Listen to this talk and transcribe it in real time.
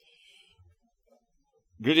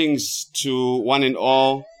Greetings to one and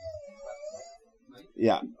all.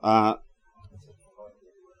 Yeah. Let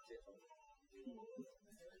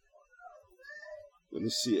me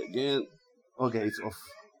see again. Okay, it's off.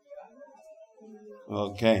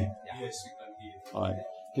 Okay. Yes, you can hear. All right.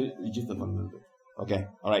 Can you just the phone a little bit? Okay.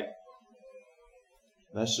 All right.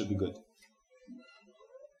 That should be good.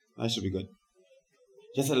 That should be good.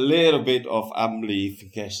 Just a little bit of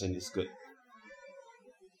amplification is good.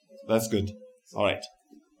 That's good. All right.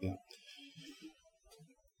 Yeah.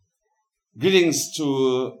 Greetings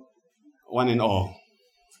to one and all.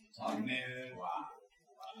 Amen.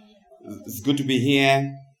 It's good to be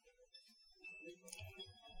here.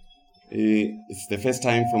 It's the first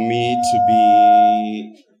time for me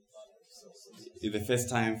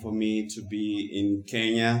to be in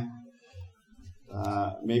Kenya.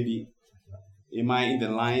 Maybe am I in the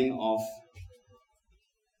line of?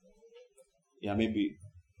 Yeah, maybe.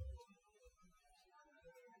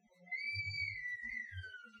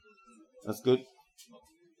 That's good.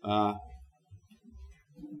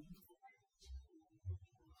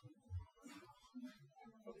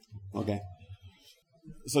 Okay.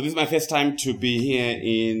 So this is my first time to be here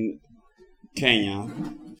in Kenya.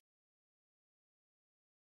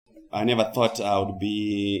 I never thought I would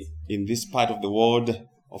be in this part of the world.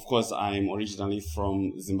 Of course, I'm originally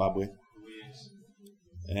from Zimbabwe.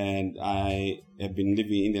 And I have been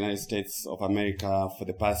living in the United States of America for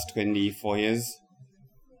the past 24 years.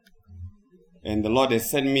 And the Lord has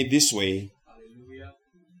sent me this way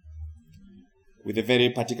with a very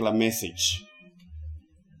particular message.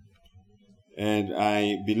 And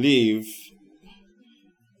I believe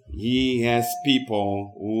He has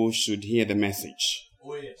people who should hear the message.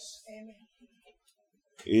 Oh, yes.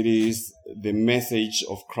 It is the message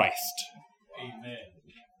of Christ. Amen.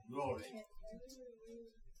 Glory.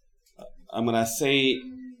 I'm going to say,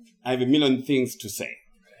 I have a million things to say.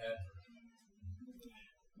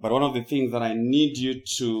 But one of the things that I need you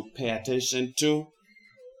to pay attention to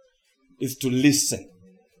is to listen.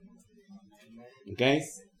 Okay?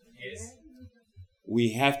 Yes.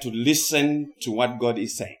 We have to listen to what God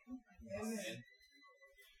is saying.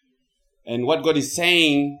 And what God is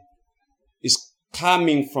saying is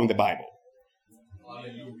coming from the Bible.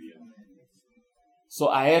 Hallelujah. So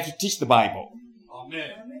I have to teach the Bible. Amen.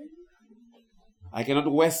 I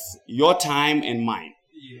cannot waste your time and mine.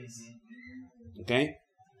 Yes. Okay?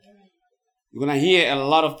 You're going to hear a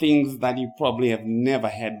lot of things that you probably have never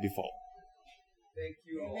heard before. Thank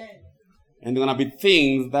you, Lord. And there are going to be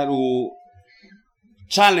things that will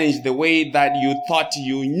challenge the way that you thought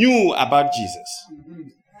you knew about Jesus. Mm-hmm.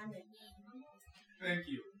 Thank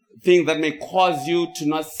you. Things that may cause you to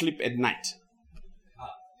not sleep at night.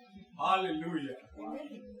 Hallelujah.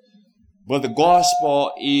 But the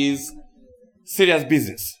gospel is serious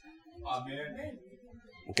business. Amen.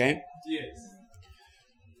 Okay? Yes.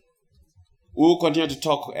 We'll continue to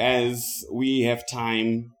talk as we have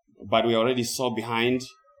time, but we're already so behind.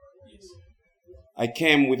 Yes. I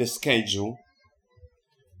came with a schedule.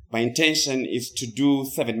 My intention is to do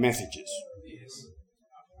 7 messages. Yes.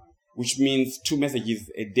 Which means 2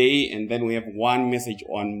 messages a day, and then we have 1 message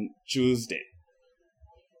on Tuesday.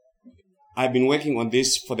 I've been working on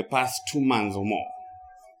this for the past 2 months or more.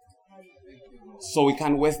 So we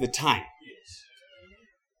can't waste the time. Yes.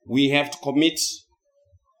 We have to commit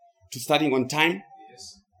to starting on time,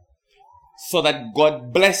 Yes. so that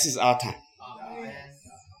God blesses our time. Amen.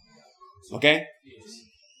 Okay? Yes.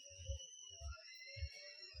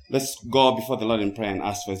 Let's go before the Lord in prayer and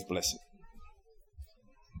ask for His blessing.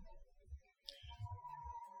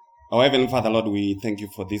 Our Heavenly Father, Lord, we thank You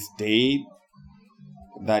for this day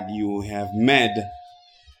that You have made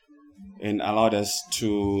and allowed us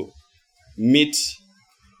to meet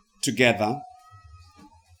together,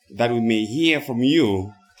 that we may hear from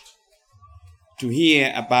You, to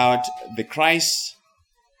hear about the Christ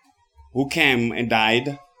who came and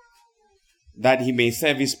died, that He may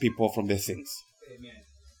save His people from their sins. Amen.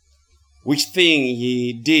 Which thing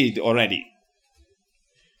He did already.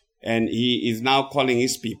 And He is now calling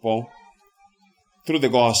His people through the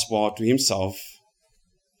gospel to Himself,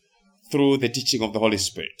 through the teaching of the Holy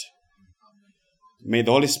Spirit. May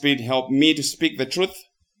the Holy Spirit help me to speak the truth,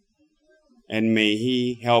 and may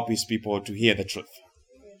He help His people to hear the truth.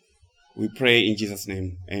 We pray in Jesus'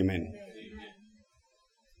 name. Amen.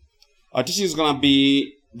 Our teaching is going to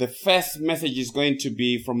be, the first message is going to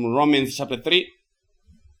be from Romans chapter 3.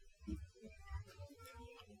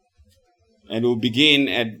 And we'll begin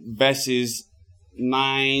at verses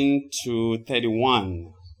 9 to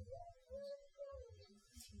 31.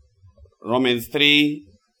 Romans 3,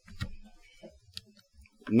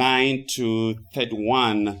 9 to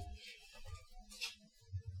 31.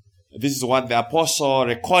 This is what the apostle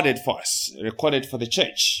recorded for us, recorded for the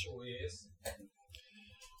church. Oh, yes.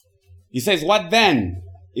 He says, what then?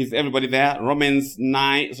 Is everybody there? Romans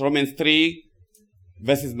 3,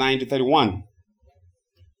 verses 9 to 31.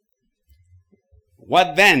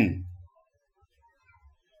 What then?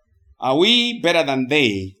 Are we better than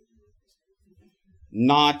they?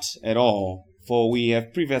 Not at all. For we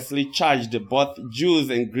have previously charged both Jews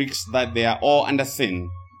and Greeks that they are all under sin.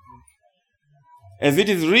 As it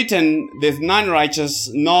is written, there's none righteous,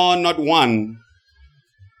 no, not one.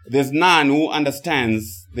 There's none who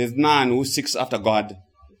understands. There's none who seeks after God.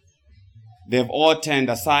 They've all turned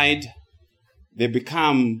aside. They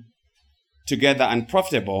become together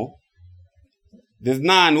unprofitable. There's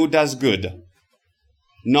none who does good.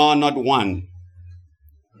 No, not one.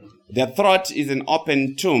 Their throat is an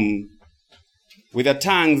open tomb. With their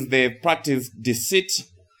tongues they practice deceit.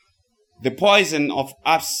 The poison of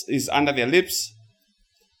asps is under their lips,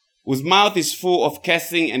 whose mouth is full of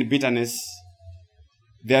cursing and bitterness.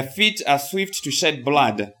 Their feet are swift to shed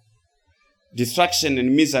blood. Destruction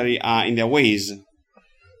and misery are in their ways,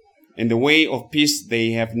 and the way of peace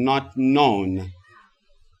they have not known.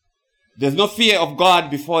 There's no fear of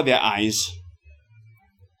God before their eyes.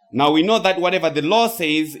 Now we know that whatever the law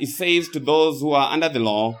says, it says to those who are under the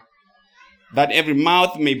law, that every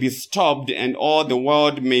mouth may be stopped and all the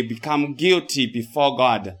world may become guilty before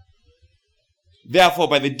God. Therefore,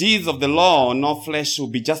 by the deeds of the law, no flesh will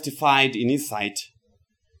be justified in his sight.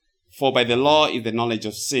 For by the law is the knowledge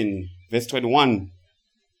of sin. Verse 21.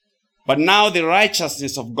 But now the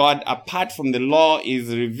righteousness of God apart from the law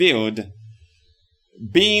is revealed,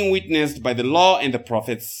 being witnessed by the law and the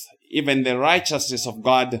prophets, even the righteousness of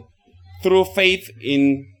God through faith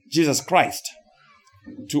in Jesus Christ,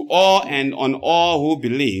 to all and on all who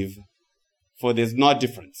believe, for there's no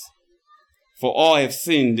difference. For all have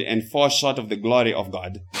sinned and fall short of the glory of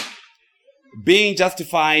God, being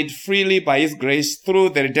justified freely by his grace through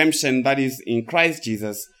the redemption that is in Christ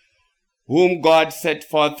Jesus, whom God set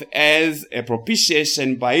forth as a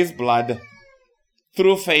propitiation by his blood,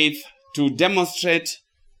 through faith, to demonstrate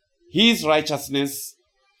his righteousness,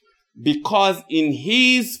 because in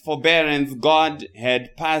his forbearance God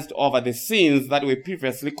had passed over the sins that were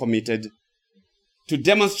previously committed, to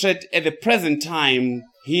demonstrate at the present time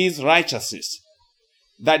his righteousness,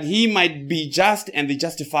 that he might be just and the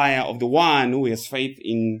justifier of the one who has faith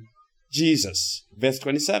in Jesus. Verse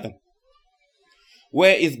 27.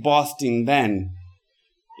 Where is boasting then?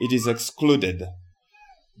 It is excluded.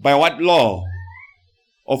 By what law?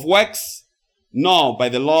 Of works? No, by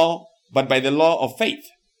the law, but by the law of faith.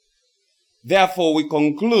 Therefore we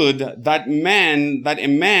conclude that a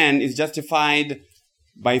man is justified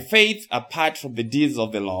by faith apart from the deeds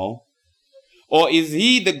of the law. Or is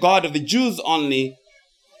he the God of the Jews only?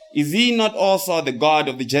 Is he not also the God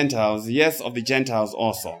of the Gentiles? Yes, of the Gentiles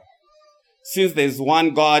also. Since there is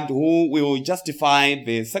one God who will justify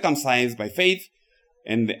the circumcised by faith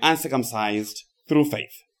and the uncircumcised through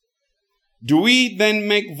faith. Do we then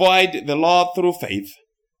make void the law through faith?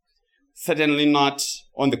 Certainly not.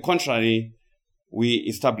 On the contrary, we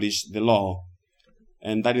establish the law.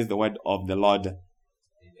 And that is the word of the Lord.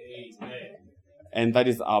 Amen. And that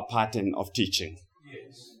is our pattern of teaching.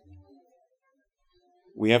 Yes.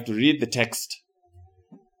 We have to read the text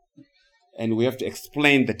and we have to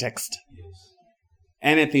explain the text. Yes.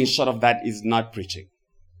 Anything short of that is not preaching.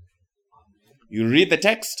 You read the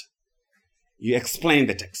text, you explain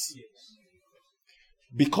the text. Yes.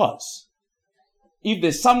 Because if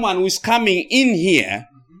there's someone who is coming in here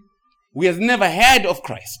who has never heard of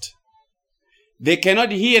Christ, they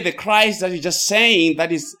cannot hear the Christ that you're just saying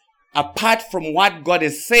that is apart from what God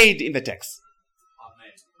has said in the text.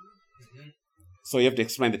 Amen. So you have to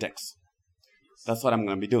explain the text. That's what I'm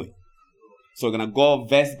going to be doing. So we're going to go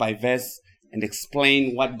verse by verse and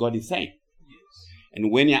explain what God is saying. Yes.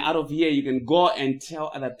 And when you're out of here, you can go and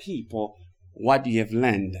tell other people what you have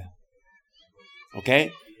learned.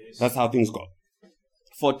 Okay? Yes. That's how things go.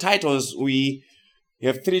 For titles, we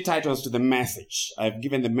have 3 titles to the message. I've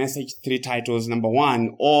given the message 3 titles. Number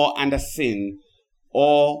 1, all under sin.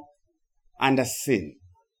 All under sin.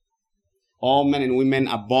 All men and women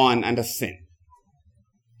are born under sin.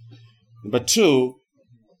 Number 2,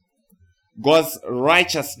 God's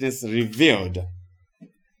righteousness revealed.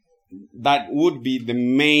 That would be the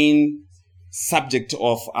main subject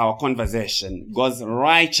of our conversation. God's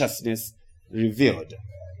righteousness revealed.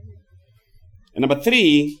 And number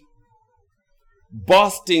 3,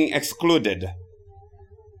 boasting excluded.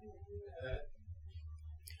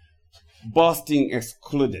 Boasting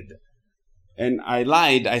excluded. And I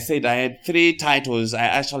lied. I said I had 3 titles. I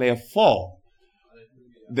actually have 4.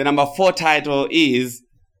 The number 4 title is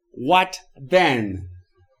What then?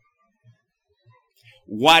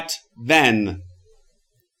 What then?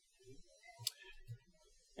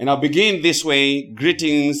 And I'll begin this way.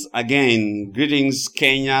 Greetings again. Greetings,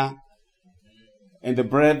 Kenya, and the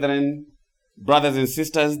brethren, brothers and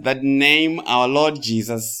sisters that name our Lord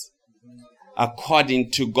Jesus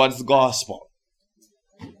according to God's gospel.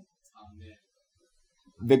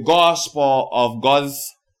 The gospel of God's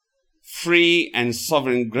free and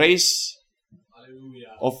sovereign grace,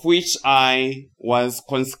 of which I was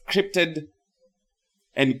conscripted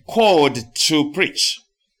and called to preach,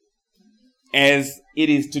 as it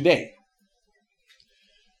is today.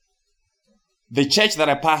 The church that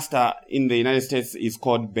I pastor in the United States is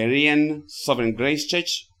called Berean Sovereign Grace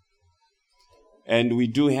Church. And we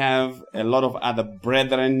do have a lot of other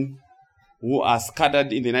brethren who are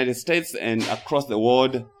scattered in the United States and across the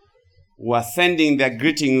world who are sending their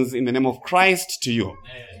greetings in the name of Christ to you.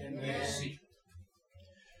 Amen.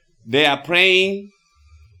 They are praying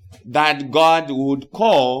that God would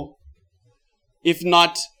call, if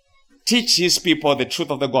not teach his people the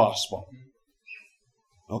truth of the gospel.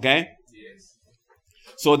 Okay? Yes.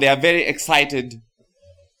 So they are very excited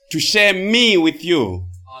to share me with you.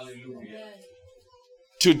 Hallelujah.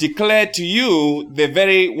 To declare to you the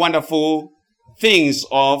very wonderful things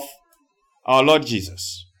of our Lord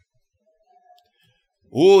Jesus.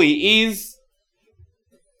 Who he is,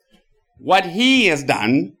 what he has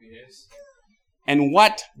done, yes, and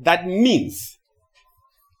what that means,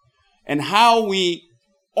 and how we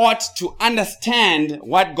ought to understand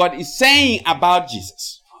what God is saying about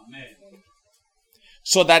Jesus. Amen.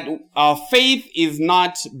 So that our faith is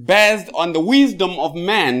not based on the wisdom of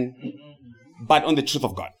man, but on the truth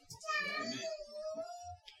of God. Amen.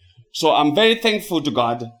 So I'm very thankful to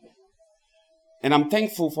God, and I'm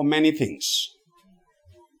thankful for many things.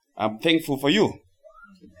 I'm thankful for you.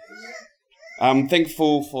 I'm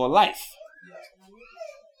thankful for life.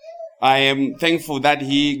 I am thankful that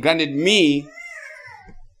he granted me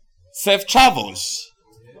safe travels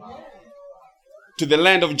to the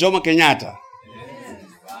land of Jomo Kenyatta,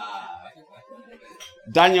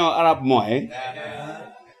 Daniel Arap Moi,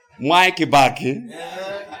 Mwai Kibaki,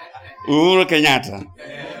 Uhuru Kenyatta,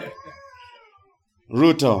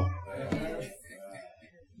 Ruto,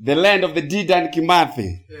 the land of the Dedan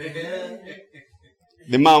Kimathi,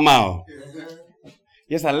 the Mau Mau.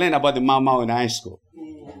 Yes, I learned about the Mau Mau in high school.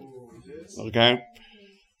 Okay?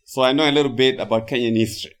 So I know a little bit about Kenyan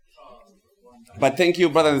history. But thank you,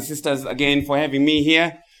 brothers and sisters, again for having me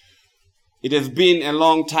here. It has been a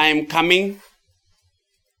long time coming.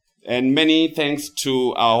 And many thanks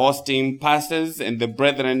to our hosting pastors and the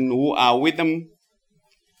brethren who are with them.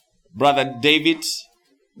 Brother David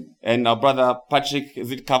and our brother Patrick,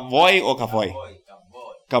 is it Kavoy or Kavoy?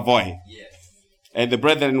 Kavoy. Yes. And the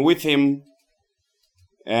brethren with him.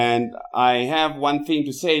 And I have one thing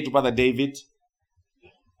to say to Brother David.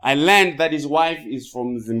 I learned that his wife is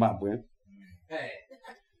from Zimbabwe.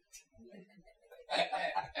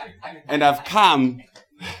 And I've come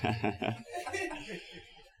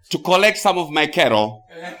to collect some of my cattle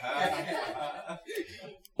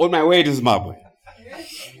on my way to Zimbabwe.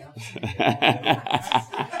 They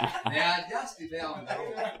are just there on the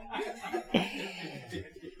road.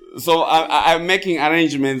 So I'm making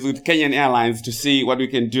arrangements with Kenyan Airlines to see what we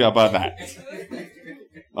can do about that.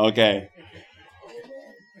 Okay.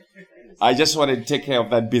 I just wanted to take care of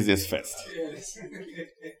that business first.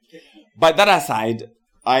 But that aside,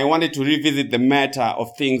 I wanted to revisit the matter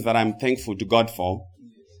of things that I'm thankful to God for.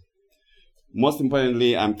 Most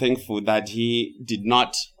importantly, I'm thankful that he did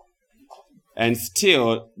not and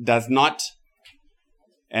still does not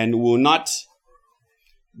and will not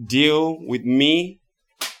deal with me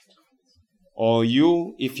or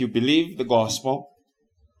you, if you believe the gospel,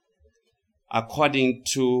 according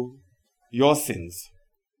to your sins.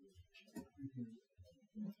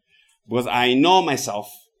 Because I know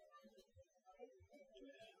myself,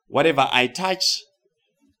 whatever I touch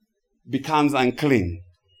becomes unclean.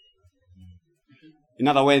 In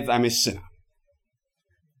other words, I'm a sinner.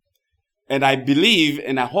 And I believe,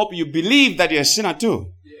 and I hope you believe that you're a sinner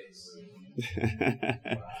too. Yes.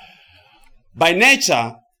 By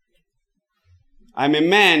nature, I'm a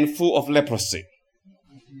man full of leprosy.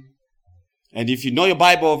 And if you know your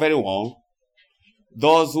Bible very well,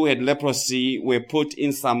 those who had leprosy were put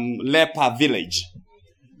in some leper village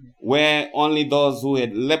where only those who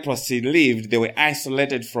had leprosy lived. They were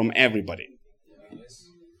isolated from everybody.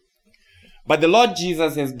 But the Lord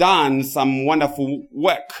Jesus has done some wonderful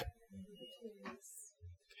work.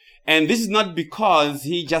 And this is not because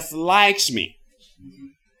he just likes me,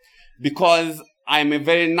 because I'm a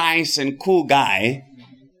very nice and cool guy,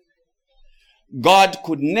 God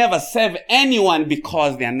could never save anyone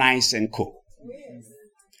because they're nice and cool.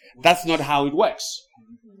 That's not how it works.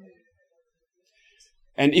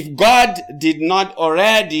 And if God did not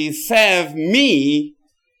already save me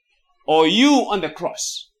or you on the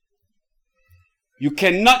cross, you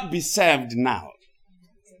cannot be saved now.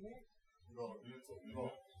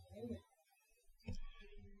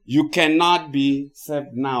 You cannot be saved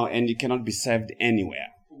now, and you cannot be saved anywhere.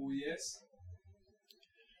 Oh, yes.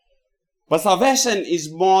 But salvation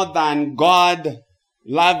is more than God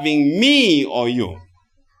loving me or you.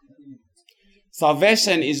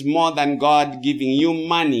 Salvation is more than God giving you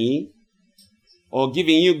money or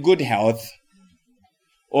giving you good health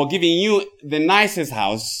or giving you the nicest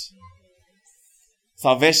house.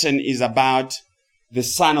 Salvation is about the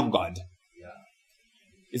Son of God.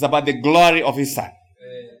 It's about the glory of His Son.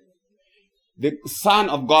 The Son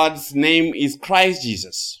of God's name is Christ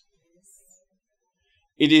Jesus.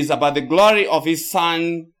 It is about the glory of His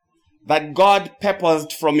Son that God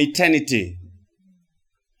purposed from eternity.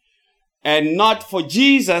 And not for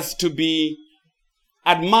Jesus to be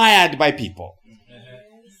admired by people.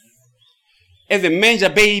 As a manger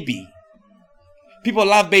baby. People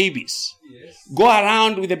love babies. Go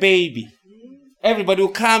around with a baby. Everybody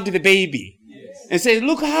will come to the baby and say,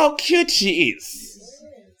 look how cute she is.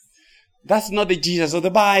 That's not the Jesus of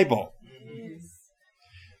the Bible.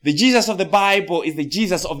 The Jesus of the Bible is the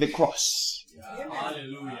Jesus of the cross.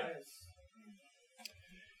 Hallelujah.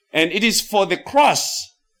 And it is for the cross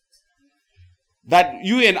that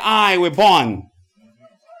you and I were born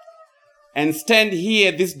and stand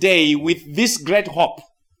here this day with this great hope.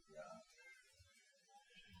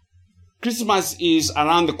 Christmas is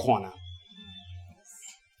around the corner.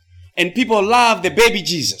 And people love the baby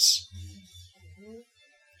Jesus.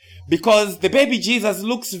 Because the baby Jesus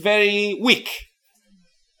looks very weak.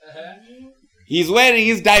 He's wearing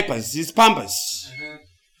his diapers, his pampers.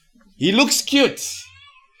 He looks cute.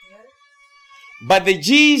 But the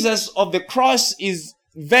Jesus of the cross is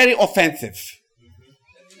very offensive.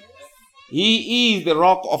 He is the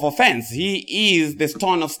rock of offense. He is the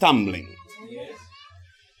stone of stumbling.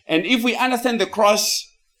 And if we understand the cross,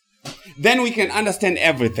 then we can understand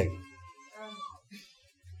everything.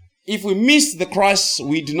 If we miss the cross,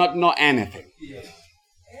 we do not know anything.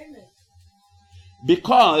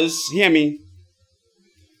 Because, hear me,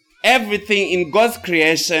 everything in God's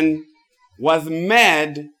creation was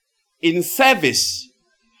made in service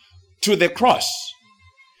to the cross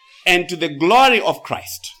and to the glory of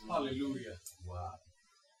Christ. Hallelujah. Wow.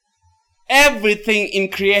 Everything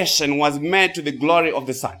in creation was made to the glory of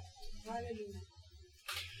the Son. Hallelujah.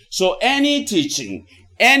 So any teaching,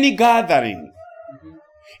 any gathering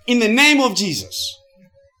in the name of Jesus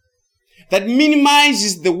that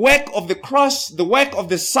minimizes the work of the cross, the work of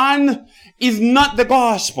the Son, is not the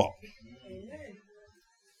gospel.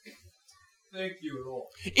 Thank you, Lord.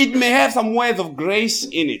 It may have some words of grace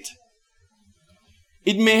in it.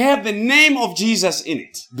 It may have the name of Jesus in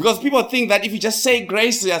it. Because people think that if you just say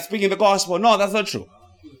grace, you are speaking the gospel. No, that's not true.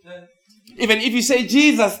 Even if you say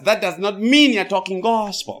Jesus, that does not mean you're talking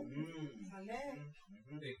gospel.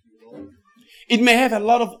 It may have a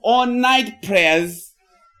lot of all-night prayers.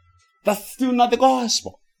 That's still not the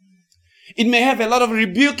gospel. It may have a lot of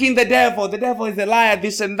rebuking the devil. The devil is a liar,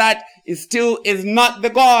 this and that. It still is not the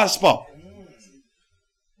gospel.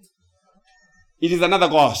 It is another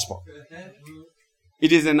gospel.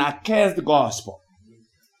 It is an accursed gospel.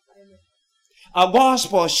 Our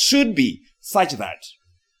gospel should be such that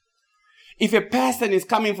if a person is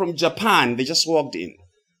coming from Japan, they just walked in,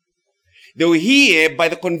 they will hear by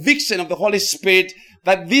the conviction of the Holy Spirit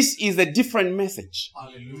that this is a different message.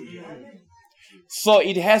 Hallelujah. So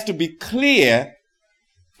it has to be clear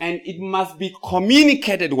and it must be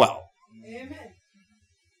communicated well. Amen.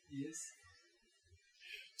 Yes.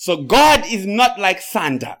 So God is not like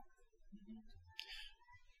Santa.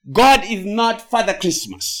 God is not Father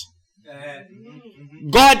Christmas.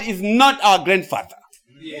 God is not our grandfather.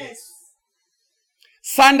 Yes.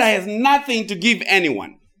 Santa has nothing to give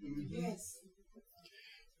anyone. Yes.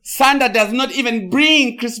 Santa does not even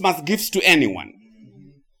bring Christmas gifts to anyone.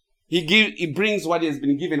 He brings what has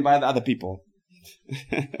been given by the other people.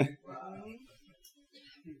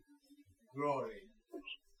 Glory.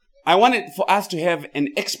 I wanted for us to have an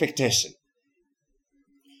expectation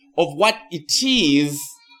of what it is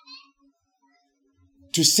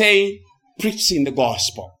to say preaching the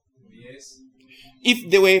gospel. Yes. If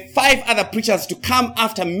there were 5 other preachers to come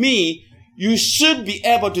after me, you should be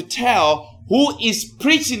able to tell who is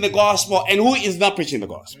preaching the gospel and who is not preaching the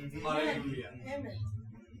gospel. Hallelujah. Amen.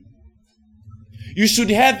 You should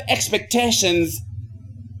have expectations,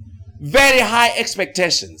 very high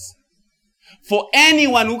expectations, for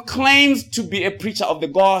anyone who claims to be a preacher of the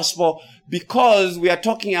gospel, because we are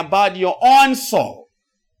talking about your own soul.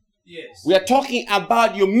 Yes. We are talking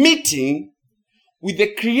about your meeting with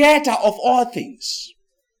the creator of all things,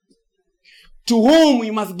 to whom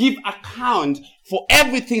you must give account for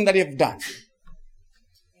everything that you have done.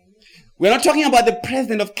 We are not talking about the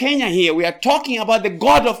president of Kenya here. We are talking about the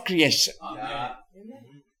God of creation. Amen.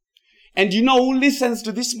 And you know who listens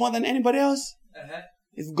to this more than anybody else?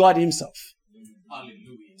 It's God himself.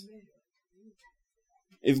 Hallelujah.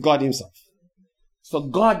 It's God himself. So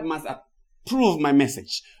God must approve my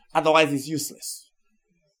message. Otherwise, it's useless.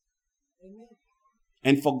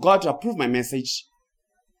 And for God to approve my message,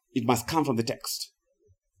 it must come from the text.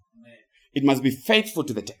 Amen. It must be faithful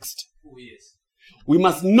to the text. Oh, yes. We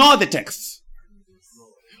must know the text.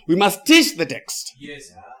 We must teach the text.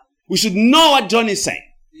 Yes. We should know what John is saying.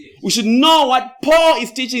 Yes. We should know what Paul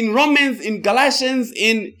is teaching in Romans, in Galatians,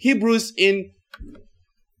 in Hebrews, in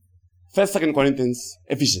 1st, 2nd Corinthians,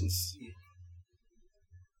 Ephesians.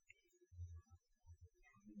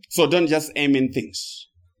 So don't just aim in things.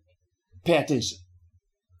 Pay attention.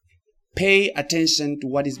 Pay attention to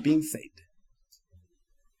what is being said.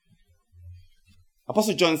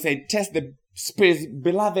 Apostle John said, test the spirits.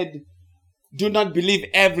 Beloved, do not believe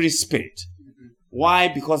every spirit. Why?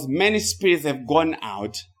 Because many spirits have gone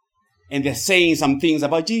out and they're saying some things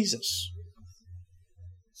about Jesus.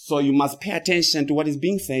 So you must pay attention to what is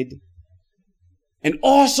being said and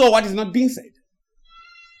also what is not being said.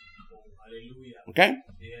 Hallelujah. Okay?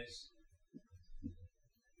 Yes.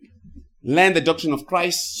 Learn the doctrine of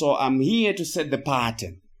Christ. So I'm here to set the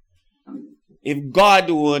pattern. If God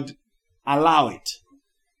would allow it,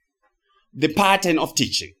 the pattern of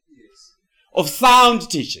teaching, Yes. of sound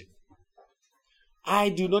teaching. I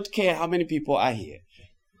do not care how many people are here.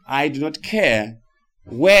 I do not care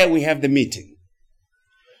where we have the meeting.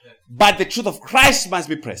 But the truth of Christ must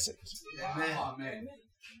be present. Amen.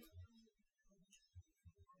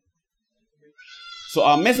 So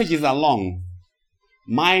our messages are long.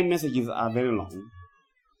 My messages are very long.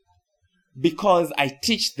 Because I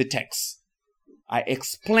teach the text. I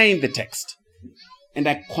explain the text. And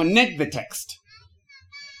I connect the text.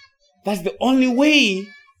 That's the only way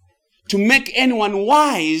to make anyone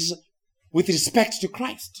wise with respect to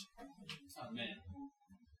Christ. Amen.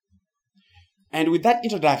 And with that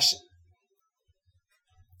introduction,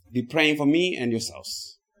 be praying for me and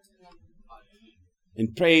yourselves.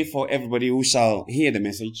 And pray for everybody who shall hear the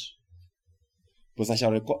message. Because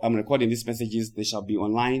I'm recording these messages, they shall be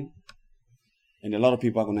online. And a lot of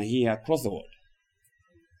people are going to hear across the world.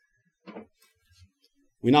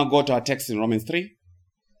 We now go to our text in Romans 3.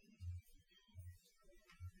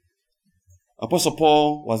 Apostle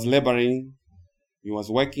Paul was laboring. He was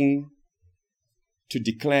working to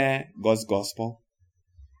declare God's gospel.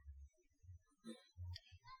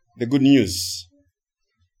 The good news.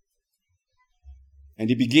 And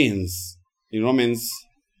he begins in Romans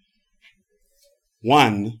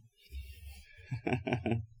 1.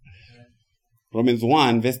 Romans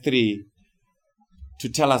 1 verse 3 to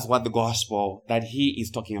tell us what the gospel that he is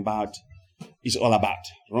talking about is all about.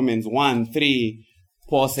 Romans 1 3,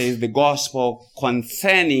 Paul says the gospel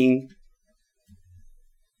concerning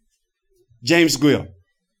James Guyo.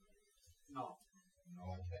 No.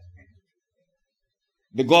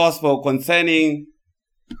 The gospel concerning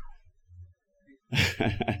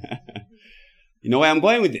you know where I'm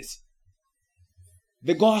going with this?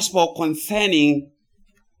 The gospel concerning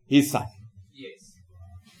his son. Yes.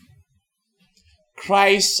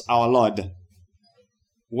 Christ our Lord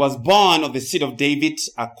was born of the seed of David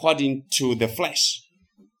according to the flesh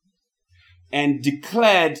and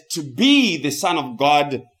declared to be the Son of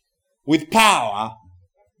God with power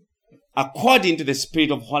according to the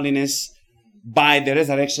Spirit of holiness by the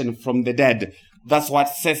resurrection from the dead. That's what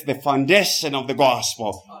sets the foundation of the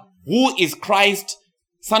gospel. Who is Christ,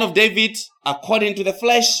 Son of David, according to the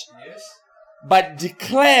flesh, Yes. but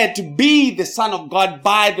declared to be the Son of God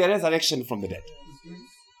by the resurrection from the dead.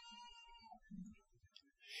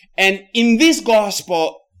 And in this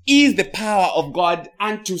gospel is the power of God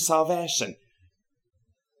unto salvation.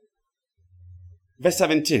 Verse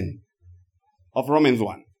 17 of Romans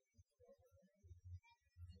 1.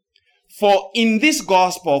 For in this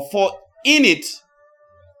gospel, for in it,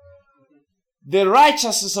 the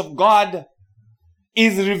righteousness of God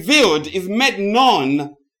is revealed, is made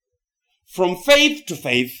known from faith to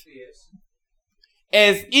faith, Yes.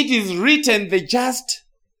 as it is written, the just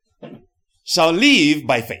shall live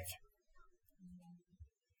by faith.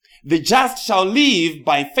 The just shall live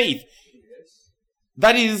by faith. Yes.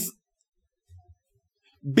 That is,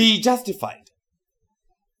 be justified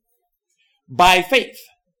by faith.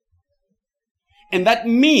 And that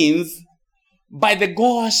means by the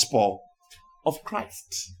gospel of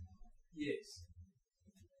Christ. Yes.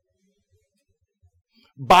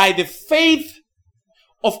 By the faith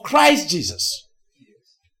of Christ Jesus.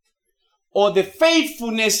 Yes. Or the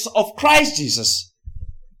faithfulness of Christ Jesus.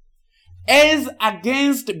 As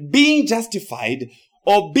against being justified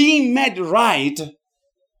or being made right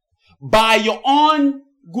by your own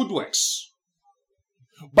good works,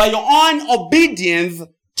 by your own obedience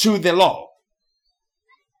to the law.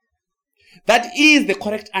 That is the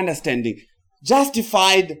correct understanding.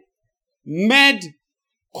 Justified, made,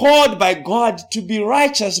 called by God to be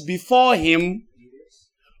righteous before Him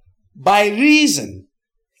by reason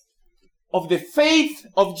of the faith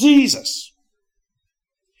of Jesus.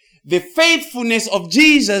 The faithfulness of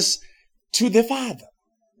Jesus to the Father.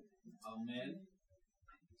 Amen.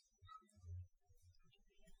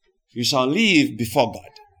 You shall live before God.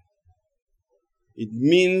 It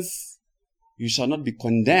means you shall not be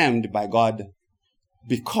condemned by God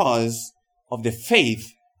because of the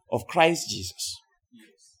faith of Christ Jesus.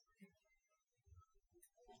 Yes.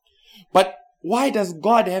 But why does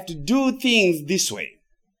God have to do things this way?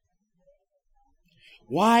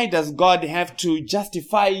 Why does God have to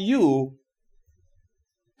justify you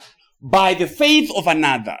by the faith of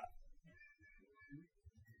another?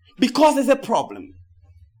 Because there's a problem.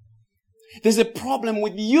 There's a problem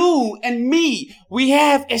with you and me. We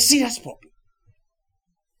have a serious problem.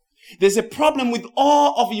 There's a problem with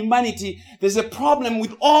all of humanity. There's a problem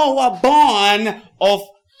with all who are born of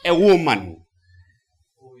a woman.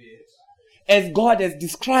 Oh, yes. As God has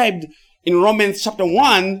described in Romans chapter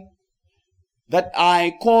 1, that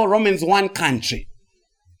I call Romans 1 country.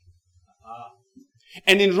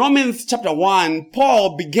 And in Romans chapter 1,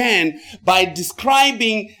 Paul began by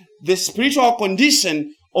describing the spiritual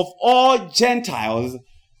condition of all Gentiles.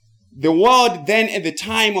 The world then at the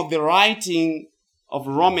time of the writing of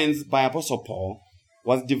Romans by Apostle Paul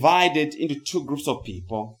was divided into two groups of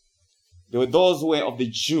people. There were those who were of the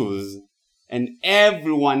Jews, and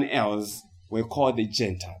everyone else were called the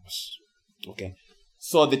Gentiles. Okay.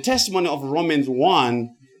 So the testimony of Romans 1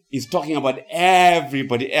 is talking about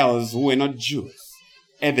everybody else who were not Jews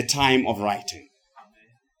at the time of writing.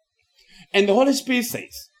 And the Holy Spirit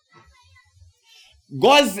says,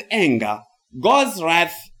 God's anger, God's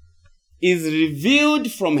wrath is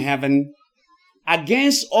revealed from heaven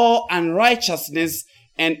against all unrighteousness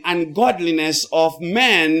and ungodliness of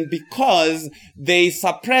men because they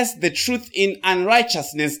suppress the truth in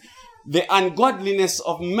unrighteousness. The ungodliness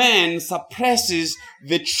of men suppresses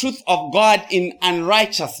the truth of God in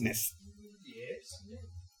unrighteousness. Yes.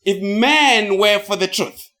 If men were for the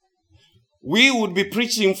truth, we would be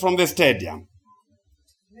preaching from the stadium.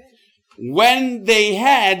 When they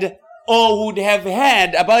had or would have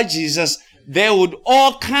heard about Jesus, they would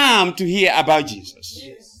all come to hear about Jesus.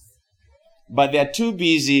 Yes. But they are too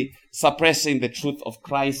busy suppressing the truth of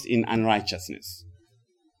Christ in unrighteousness.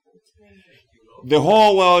 The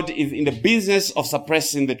whole world is in the business of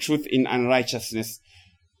suppressing the truth in unrighteousness.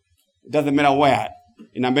 It doesn't matter where.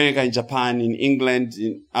 In America, in Japan, in England,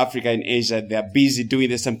 in Africa, in Asia, they are busy doing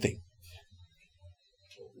the same thing.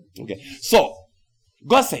 Okay. So,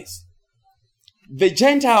 God says, the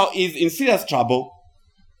Gentile is in serious trouble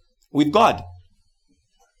with God.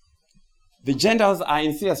 The Gentiles are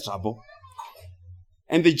in serious trouble.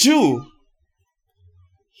 And the Jew,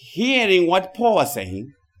 hearing what Paul was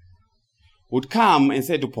saying, would come and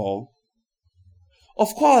say to Paul,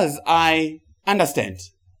 of course, I understand.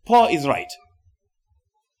 Paul is right.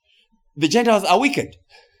 The Gentiles are wicked.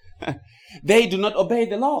 They do not obey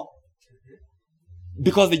the law.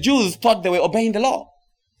 Because the Jews thought they were obeying the law.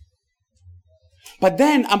 But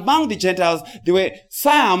then among the Gentiles, there were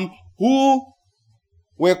some who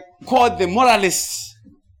were called the moralists.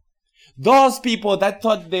 Those people that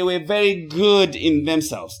thought they were very good in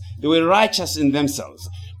themselves. They were righteous in themselves.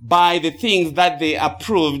 By the things that they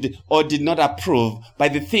approved or did not approve. By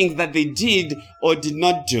the things that they did or did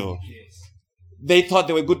not do. Yes. They thought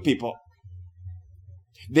they were good people.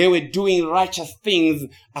 They were doing righteous things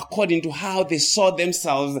according to how they saw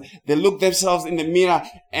themselves. They looked themselves in the mirror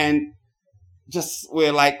and just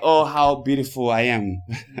were like, oh, how beautiful I am.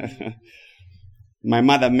 My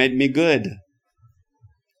mother made me good.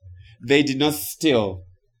 They did not steal.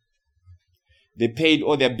 They paid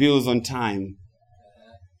all their bills on time.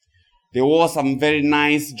 They wore some very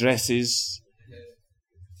nice dresses,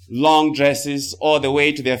 long dresses all the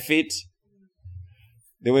way to their feet.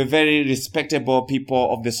 They were very respectable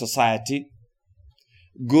people of the society,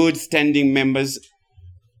 good standing members.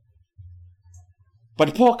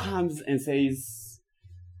 But Paul comes and says,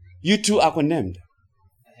 you two are condemned.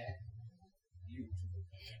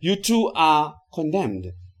 you too are condemned.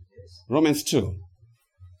 Romans 2.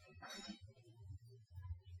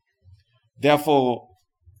 Therefore,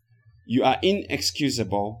 you are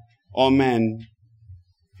inexcusable, all men,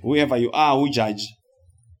 whoever you are who judge.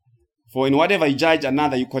 For in whatever you judge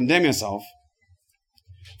another, you condemn yourself.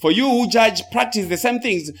 For you who judge practice the same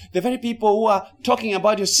things. The very people who are talking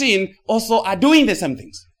about your sin also are doing the same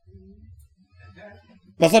things.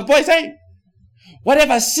 That's what Paul is saying.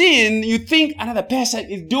 Whatever sin you think another person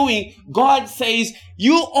is doing, God says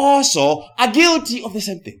you also are guilty of the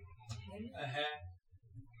same thing.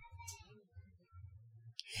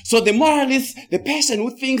 So the moralist, the person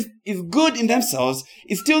who thinks is good in themselves,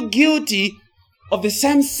 is still guilty of the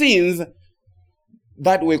same sins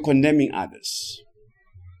that were condemning others.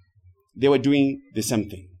 They were doing the same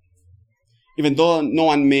thing. Even though no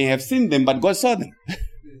one may have seen them, but God saw them.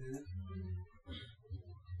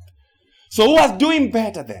 So who was doing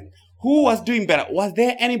better then? Who was doing better? Was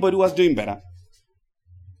there anybody who was doing better?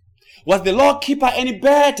 Was the law keeper any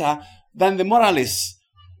better than the moralist?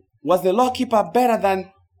 Was the law keeper better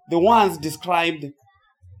than the ones described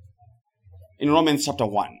in Romans chapter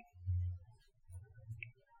 1?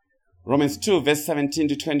 Romans 2 verse 17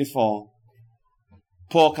 to 24.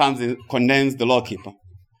 Paul comes and condemns the lawkeeper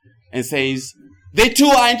and says, they too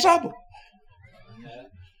are in trouble.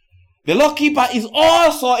 The lawkeeper is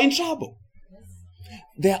also in trouble.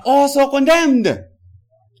 They are also condemned.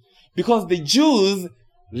 Because the Jews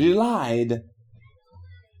relied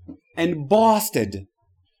and boasted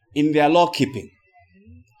in their law keeping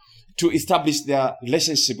to establish their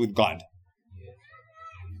relationship with God.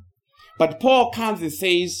 But Paul comes and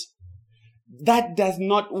says, that does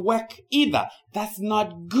not work either. That's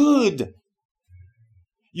not good.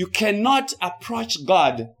 You cannot approach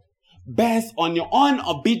God based on your own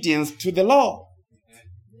obedience to the law.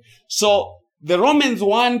 So the Romans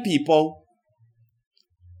 1 people,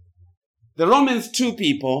 the Romans 2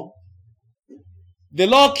 people, the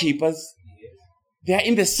law keepers, they are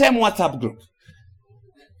in the same WhatsApp group.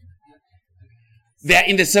 They are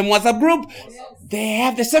in the same WhatsApp group. They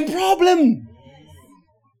have the same problem.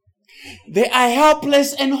 They are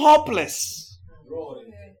helpless and hopeless.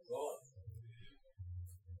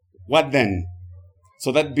 What then?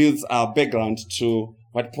 So that builds our background to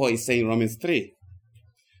what Paul is saying in Romans 3.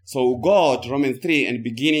 So we'll go to Romans 3 and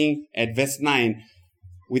beginning at verse 9,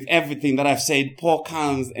 with everything that I've said, Paul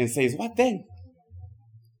comes and says, what then?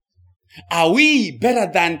 Are we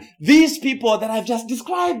better than these people that I've just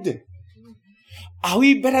described? Are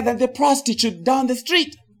we better than the prostitute down the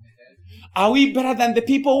street? Are we better than the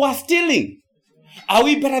people who are stealing? Are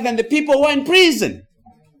we better than the people who are in prison?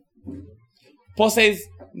 Paul says,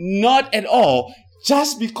 not at all.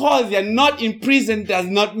 Just because you're not in prison does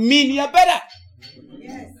not mean you're better.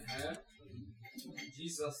 Yes.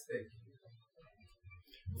 Jesus, thank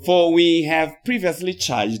you. For we have previously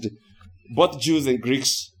charged both Jews and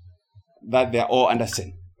Greeks that they are all under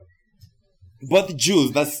sin. Both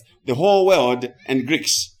Jews, that's the whole world, and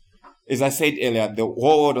Greeks. As I said earlier, the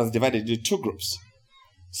whole world was divided into two groups.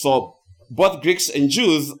 So both Greeks and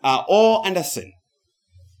Jews are all under sin.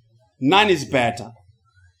 None is better.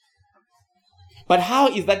 But how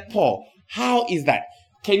is that, Paul? How is that?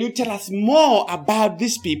 Can you tell us more about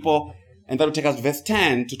these people? And that will take us to verse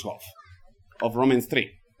 10 to 12 of Romans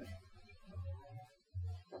 3.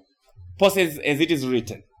 Paul says, as it is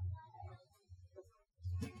written,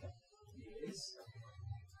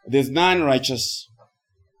 there's none righteous,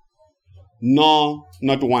 no,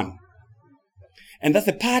 not one. And that's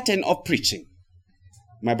the pattern of preaching,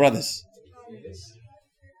 my brothers.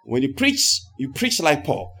 When you preach like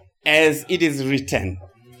Paul, as it is written.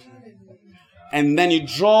 And then you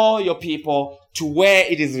draw your people to where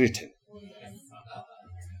it is written,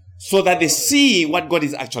 so that they see what God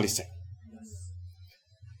is actually saying.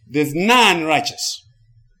 There's none righteous.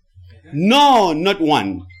 No, not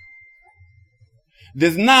one.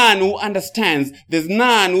 There's none who understands. There's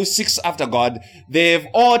none who seeks after God. They've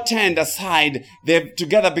all turned aside. They've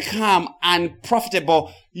together become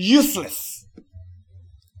unprofitable, useless.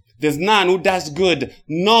 There's none who does good.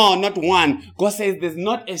 No, not one. God says there's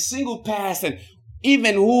not a single person,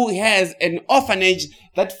 even who has an orphanage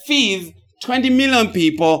that feeds 20 million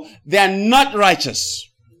people. They are not righteous.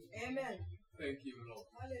 Amen. Thank you, Lord.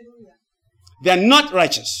 Hallelujah. They are not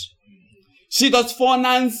righteous. See those 4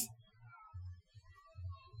 nuns?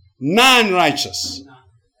 None righteous.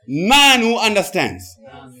 None who understands.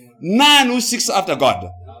 None who seeks after God.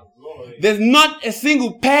 There's not a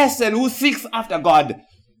single person who seeks after God.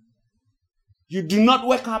 You do not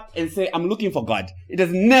wake up and say, I'm looking for God. It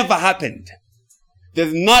has never happened.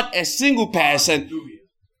 There's not a single person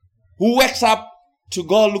who wakes up to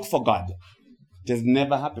go look for God. It has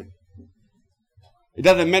never happened. It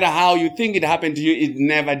doesn't matter how you think it happened to you, it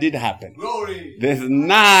never did happen. Glory. There's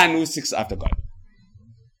none who seeks after God.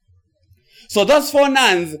 So those 4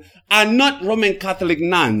 nuns are not Roman Catholic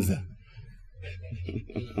nuns.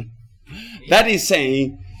 That is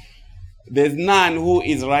saying, there's none who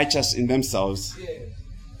is righteous in themselves,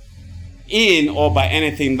 in or by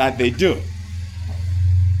anything that they do.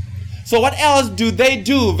 So what else do they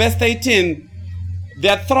do? Verse 18,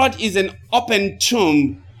 their throat is an open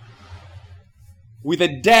tomb with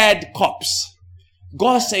a dead corpse.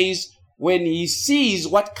 God says, when he sees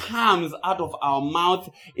what comes out of our mouth,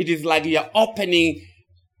 it is like you're opening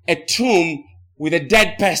a tomb with a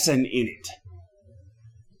dead person in it.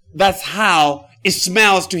 That's how it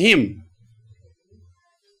smells to him.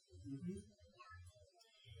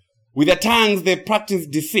 With their tongues, they practice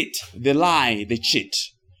deceit, they lie, they cheat.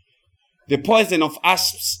 The poison of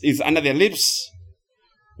asps is under their lips,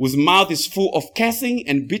 whose mouth is full of cursing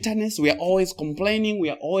and bitterness. We are always complaining. We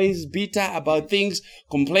are always bitter about things,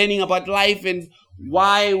 complaining about life and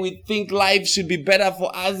why we think life should be better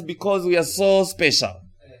for us because we are so special.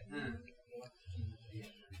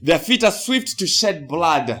 Their feet are swift to shed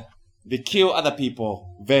blood. They kill other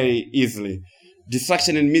people very easily.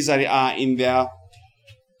 Destruction and misery are in their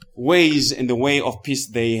ways, and the way of peace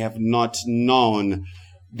they have not known.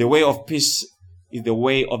 The way of peace is the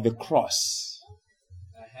way of the cross.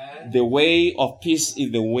 The way of peace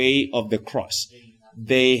is the way of the cross.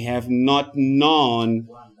 They have not known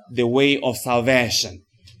the way of salvation,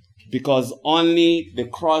 because only the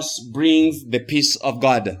cross brings the peace of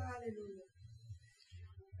God.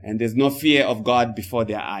 And there's no fear of God before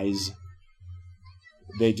their eyes.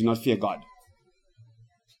 They do not fear God.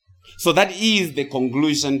 So that is the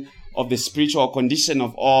conclusion of the spiritual condition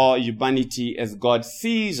of all humanity as God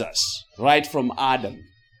sees us, right from Adam.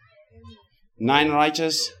 9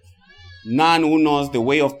 righteous, none who knows the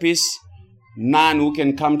way of peace, none who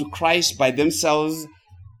can come to Christ by themselves,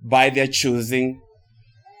 by their choosing.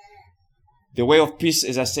 The way of peace,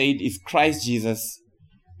 as I said, is Christ Jesus,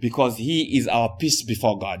 because he is our peace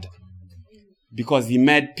before God. Because he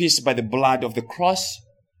made peace by the blood of the cross.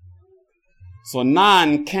 So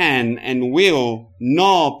none can and will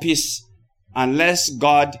know peace unless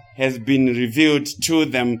God has been revealed to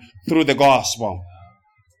them through the gospel.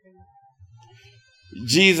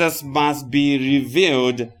 Jesus must be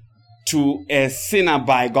revealed to a sinner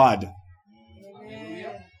by God.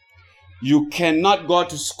 You cannot go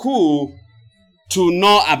to school to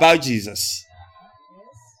know about Jesus.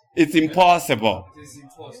 It's impossible.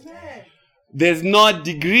 There's no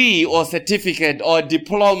degree or certificate or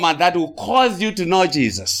diploma that will cause you to know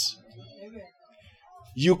Jesus.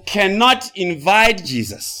 You cannot invite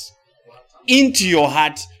Jesus into your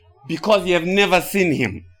heart because you have never seen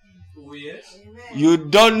him. You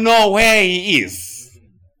don't know where he is.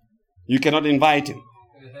 You cannot invite him.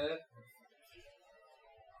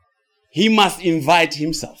 He must invite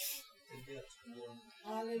himself.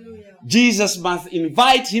 Jesus must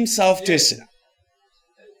invite himself to a sinner.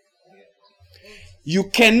 You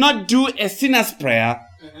cannot do a sinner's prayer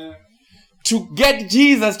to get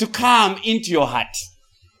Jesus to come into your heart.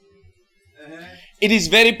 It is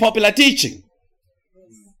very popular teaching,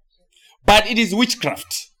 but it is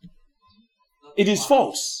witchcraft. It is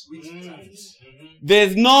false.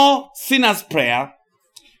 There's no sinner's prayer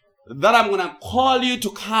that I'm going to call you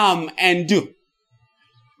to come and do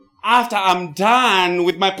after I'm done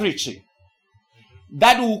with my preaching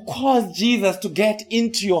that will cause Jesus to get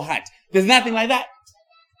into your heart. There's nothing like that.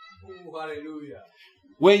 Oh, hallelujah.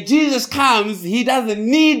 When Jesus comes, he doesn't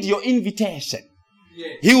need your invitation.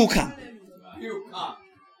 Yes. He will come. He will come.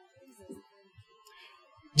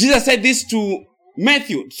 Jesus said this to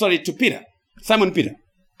Peter, Simon Peter.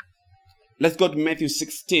 Let's go to Matthew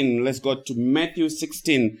 16. Let's go to Matthew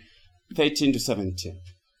 16, 13 to 17.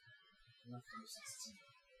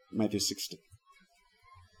 Matthew 16.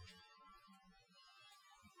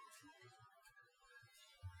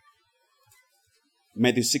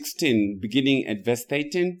 Matthew 16, beginning at verse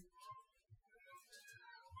 13.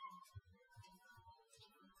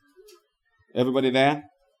 Everybody there?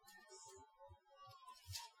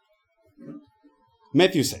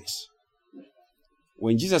 Matthew says,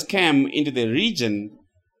 when Jesus came into the region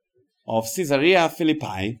of Caesarea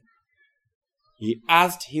Philippi, he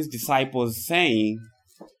asked his disciples, saying,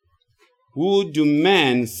 who do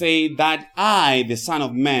men say that I, the Son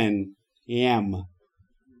of Man, am?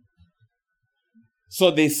 So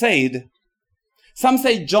they said, some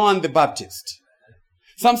say John the Baptist,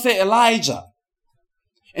 some say Elijah,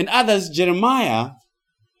 and others Jeremiah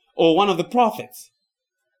or one of the prophets.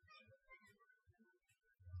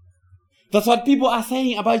 That's what people are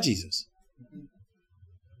saying about Jesus.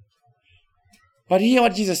 But hear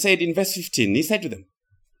what Jesus said in verse 15. He said to them,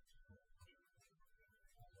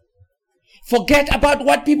 forget about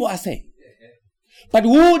what people are saying. But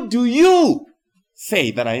who do you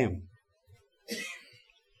say that I am?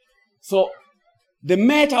 So, the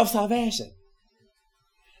matter of salvation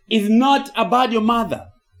is not about your mother.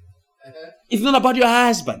 It's not about your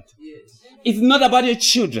husband. It's not about your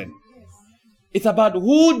children. It's about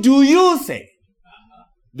who do you say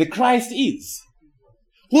the Christ is?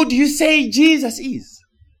 Who do you say Jesus is?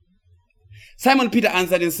 Simon Peter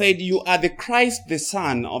answered and said, you are the Christ, the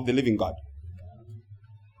Son of the living God.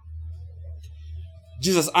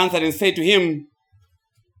 Jesus answered and said to him,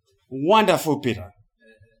 wonderful Peter,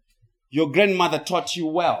 your grandmother taught you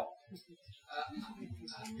well.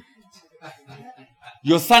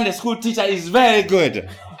 Your Sunday school teacher is very good.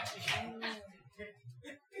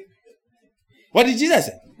 What did Jesus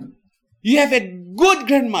say? You have a good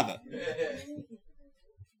grandmother.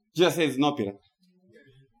 Jesus says, no, Peter.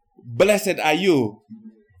 Blessed are you,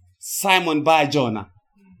 Simon Bar Jonah.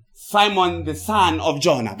 Simon, the son of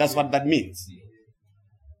Jonah. That's what that means.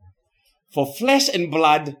 For flesh and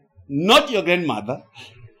blood, not your grandmother,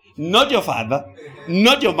 not your father,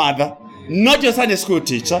 not your mother, not your Sunday school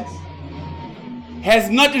teacher, has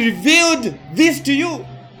not revealed this to you.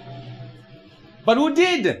 But who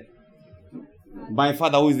did? My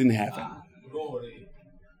Father who is in heaven.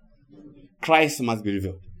 Christ must be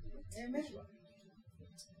revealed.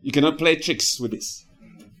 You cannot play tricks with this.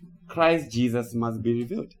 Christ Jesus must be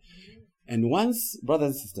revealed. And once, brothers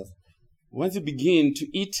and sisters, once you begin to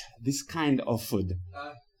eat this kind of food,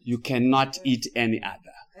 you cannot eat any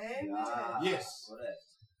other. Yes.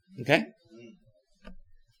 Okay?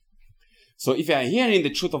 So if you are hearing the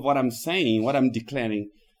truth of what I'm saying, what I'm declaring,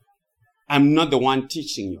 I'm not the one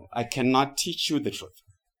teaching you. I cannot teach you the truth.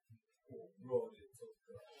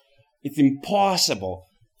 It's impossible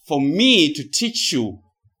for me to teach you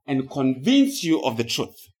and convince you of the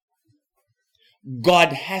truth.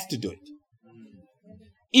 God has to do it.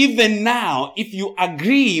 Even now, if you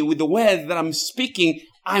agree with the words that I'm speaking,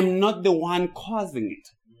 I'm not the one causing it.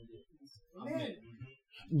 Amen.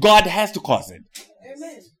 God has to cause it.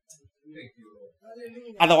 Amen.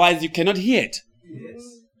 Otherwise, you cannot hear it. Yes.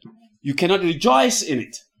 You cannot rejoice in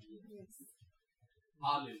it.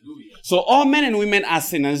 Hallelujah. So all men and women are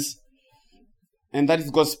sinners. And that is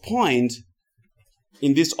God's point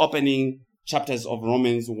in these opening chapters of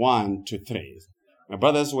Romans 1 to 3. My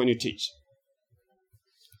brothers, when you teach,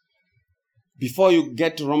 before you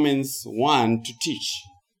get to Romans 1 to teach,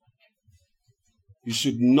 you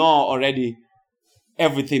should know already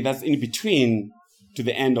everything that's in between to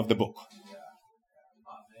the end of the book.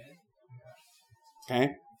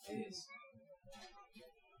 Okay?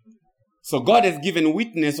 So God has given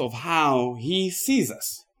witness of how He sees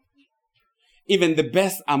us. Even the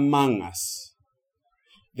best among us,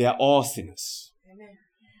 they are all sinners. Amen.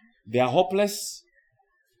 They are hopeless.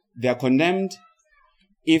 They are condemned.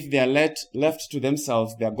 If they are left to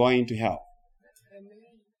themselves, they are going to hell.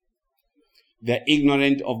 They are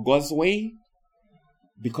ignorant of God's way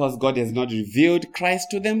because God has not revealed Christ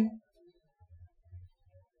to them.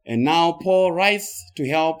 And now Paul writes to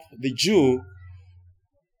help the Jew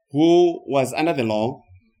who was under the law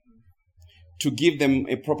to give them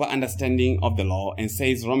a proper understanding of the law, and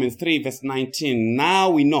says, Romans 3 verse 19,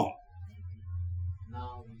 now we know.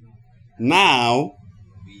 Now.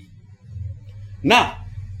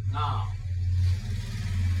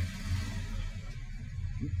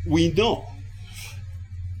 We know.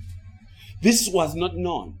 This was not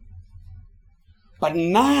known. But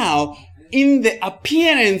now, in the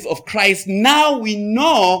appearance of Christ, now we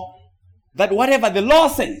know that whatever the law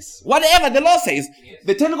says,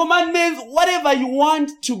 the Ten Commandments, whatever you want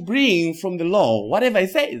to bring from the law, whatever it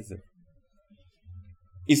says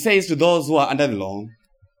to those who are under the law,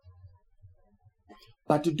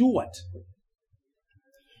 but to do what?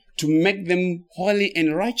 To make them holy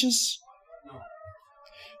and righteous?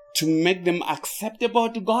 To make them acceptable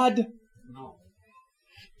to God?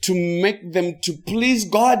 To make them to please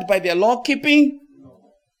God by their law keeping?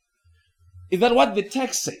 Is that what the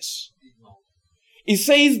text says? It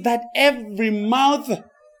says that every mouth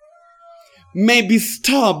may be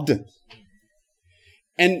stopped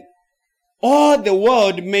and all the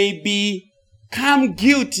world may become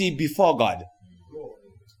guilty before God.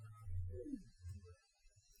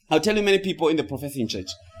 I'll tell you, many people in the professing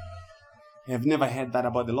church have never heard that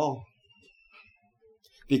about the law.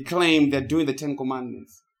 They claim they're doing the 10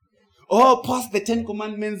 Commandments. Oh, pass the 10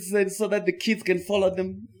 Commandments so that the kids can follow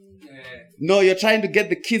them. No, you're trying to get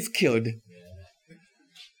the kids killed.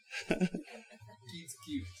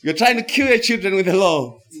 You're trying to kill your children with the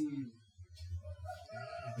law.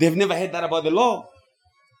 They've never heard that about the law.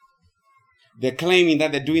 They're claiming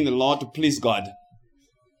that they're doing the law to please God.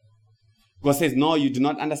 God says, no, you do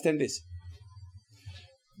not understand this.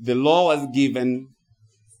 The law was given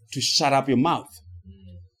to shut up your mouth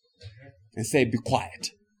and say, be quiet.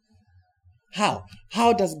 How?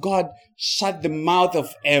 How does God shut the mouth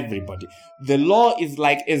of everybody? The law is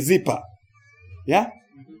like a zipper. Yeah?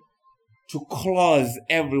 To close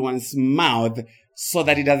everyone's mouth so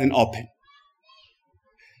that it doesn't open.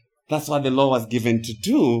 That's what the law was given to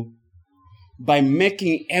do by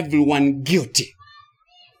making everyone guilty.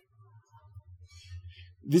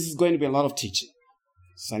 This is going to be a lot of teaching.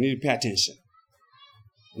 So I need to pay attention.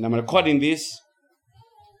 And I'm recording this.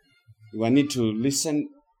 You will need to listen.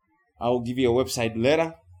 I'll give you a website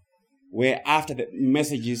later where after the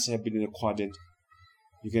messages have been recorded,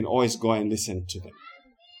 you can always go and listen to them.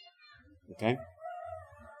 Okay?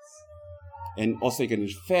 And also you can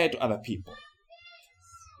refer to other people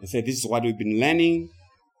and say, this is what we've been learning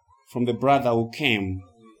from the brother who came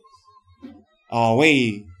our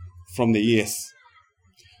way from the US.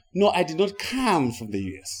 No, I did not come from the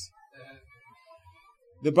US.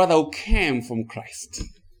 The brother who came from Christ.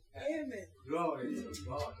 Amen. Glory to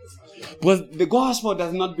God. Because the gospel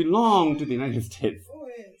does not belong to the United States. Oh,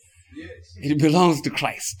 yes. Yes. It belongs to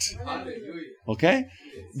Christ. Hallelujah. Okay?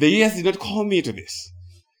 The US did not call me to this.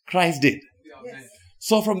 Christ did. Amen.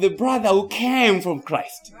 So from the brother who came from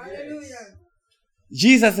Christ, Hallelujah.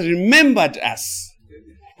 Jesus remembered us.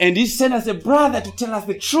 And he sent us a brother to tell us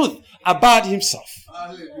the truth about himself.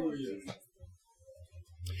 Hallelujah.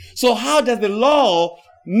 So how does the law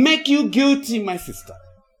make you guilty, my sister?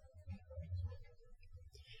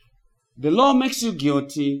 The law makes you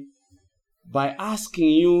guilty by asking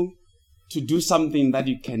you to do something that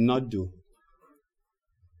you cannot do.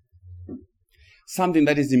 Something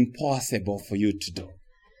that is impossible for you to do.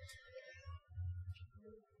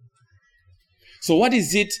 So what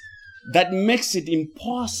is it that makes it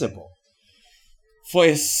impossible for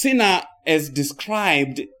a sinner as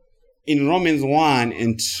described in Romans 1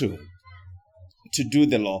 and 2 to do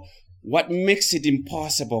the law? What makes it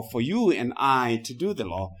impossible for you and I to do the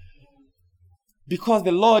law? Because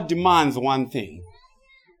the law demands one thing.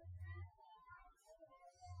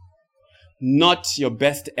 Not your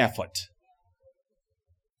best effort.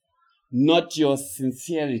 Not your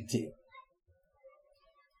sincerity.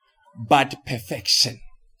 But perfection.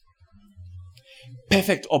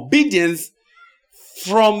 Perfect obedience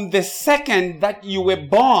from the second that you were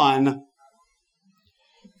born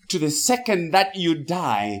to the second that you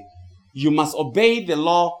die. You must obey the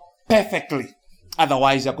law perfectly.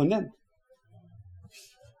 Otherwise, you're condemned.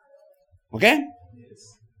 Okay?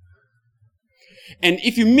 Yes. And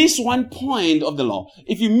if you miss one point of the law,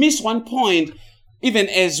 if you miss one point, even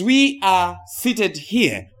as we are seated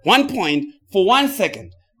here, one point for 1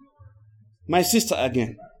 second, my sister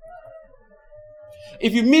again,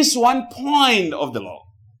 if you miss one point of the law,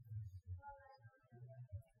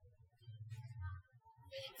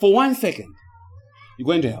 for 1 second, you're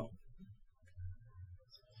going to hell.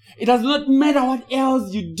 It does not matter what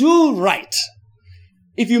else you do right.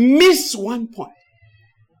 If you miss 1 point,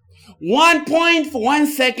 1 point for 1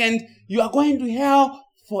 second, you are going to hell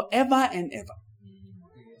forever and ever.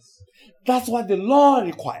 That's what the law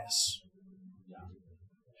requires.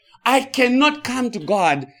 I cannot come to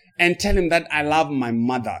God and tell him that I love my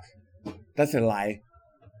mother. That's a lie.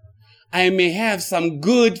 I may have some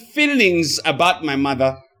good feelings about my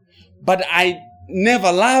mother, but I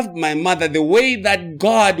never loved my mother the way that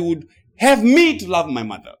God would have me to love my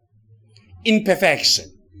mother. In perfection.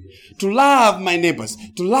 To love my neighbors.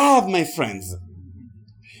 To love my friends.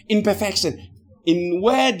 In perfection. In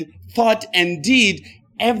word, thought, and deed.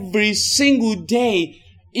 Every single day.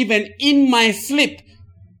 Even in my sleep.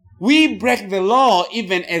 We break the law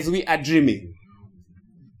even as we are dreaming.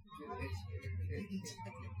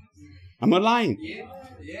 I'm not lying. Yeah.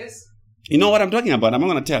 Yes. You know what I'm talking about? I'm not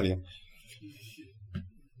going to tell you.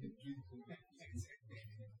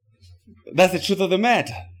 That's the truth of the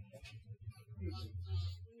matter.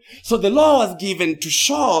 So the law was given to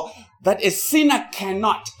show that a sinner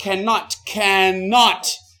cannot come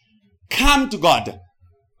to God.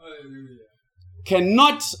 Hallelujah.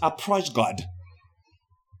 Cannot approach God.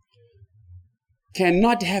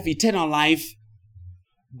 Cannot have eternal life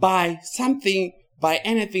by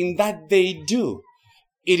anything that they do.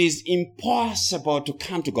 It is impossible to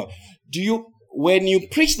come to God. When you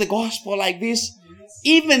preach the gospel like this,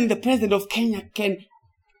 even the president of Kenya can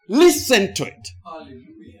listen to it. Hallelujah.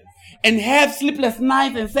 And have sleepless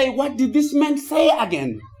nights and say, what did this man say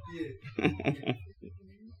again? Yeah.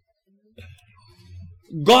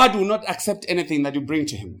 God will not accept anything that you bring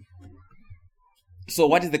to him. So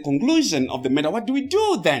what is the conclusion of the matter? What do we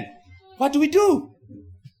do then? What do we do?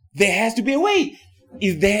 There has to be a way.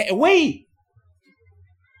 Is there a way?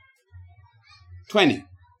 20.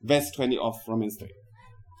 Verse 20 of Romans 3.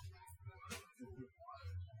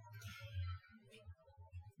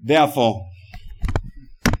 Therefore,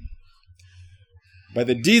 by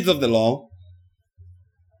the deeds of the law,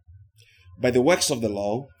 by the works of the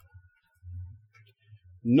law,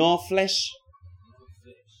 no flesh,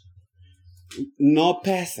 no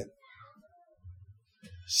person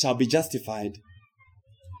shall be justified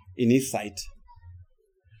in his sight.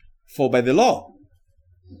 For by the law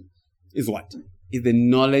is what? Is the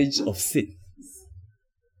knowledge of sin.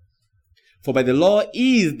 For by the law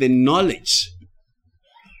is the knowledge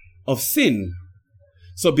of sin.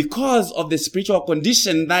 So because of the spiritual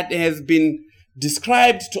condition that has been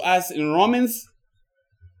described to us in Romans,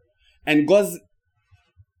 and God's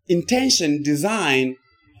intention, design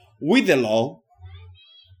with the law,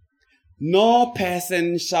 no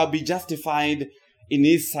person shall be justified in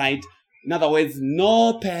his sight. In other words,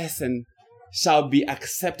 no person shall be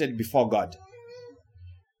accepted before God.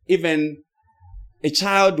 Even a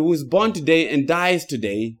child who is born today and dies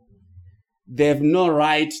today, they have no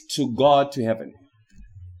right to go to heaven.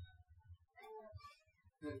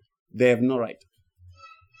 They have no right.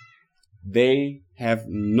 They have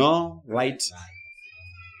no right.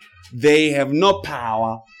 They have no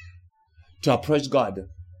power to approach God.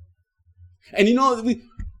 And you know,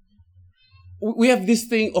 we have this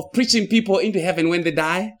thing of preaching people into heaven when they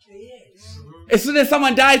die. As soon as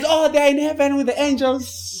someone dies, oh, they're in heaven with the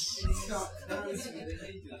angels.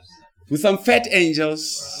 With some fat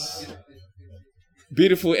angels.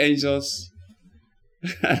 Beautiful angels.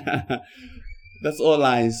 That's all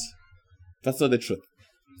lies. That's not the truth.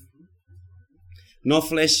 No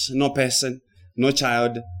flesh, no person, no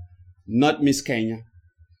child, not Miss Kenya,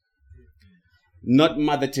 not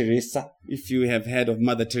Mother Teresa, if you have heard of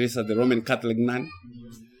Mother Teresa, the Roman Catholic nun.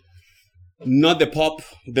 Not the Pope.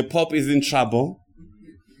 The Pope is in trouble.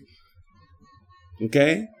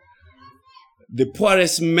 Okay? The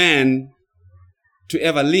poorest man to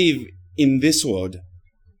ever live in this world,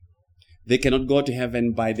 they cannot go to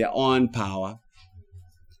heaven by their own power.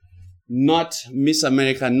 Not Miss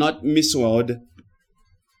America, not Miss World,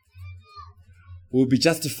 will be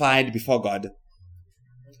justified before God,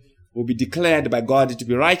 will be declared by God to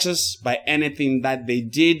be righteous by anything that they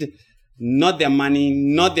did, not their money,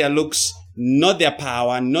 not their looks, not their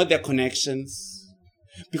power, not their connections.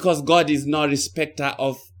 Because God is no respecter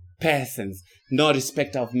of persons, no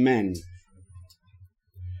respecter of men.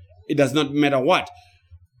 It does not matter what.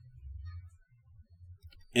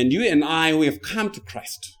 And you and I, we have come to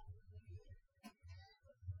Christ.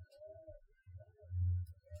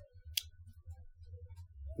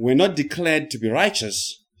 We're not declared to be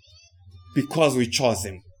righteous because we chose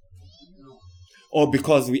him or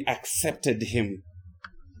because we accepted him.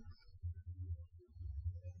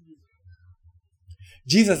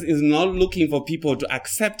 Jesus is not looking for people to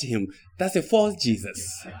accept him. That's a false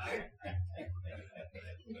Jesus.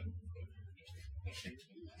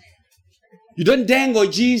 You don't dangle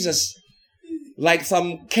Jesus like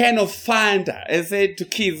some can of Fanta and say to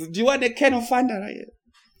kids, do you want a can of Fanta right here?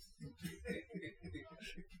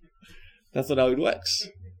 That's not how it works.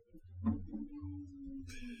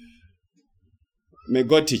 May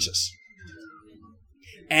God teach us.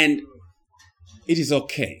 And it is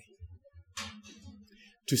okay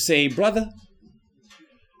to say, brother,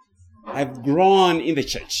 I've grown in the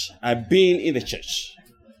church. I've been in the church.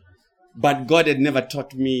 But God had never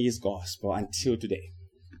taught me his gospel until today.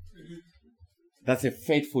 That's a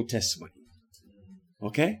faithful testimony.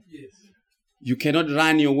 Okay? Yes. You cannot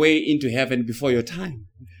run your way into heaven before your time.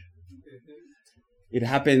 It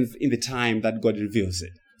happens in the time that God reveals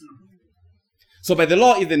it. So by the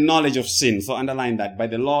law is the knowledge of sin. So underline that. By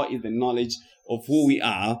the law is the knowledge of who we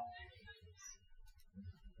are.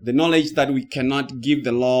 The knowledge that we cannot give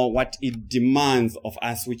the law what it demands of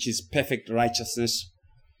us, which is perfect righteousness.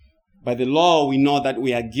 By the law, we know that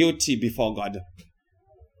we are guilty before God.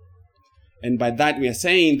 And by that we are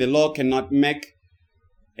saying the law cannot make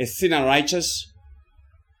a sinner righteous.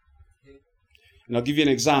 And I'll give you an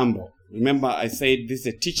example. Remember I said this is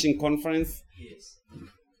a teaching conference. Yes.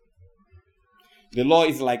 The law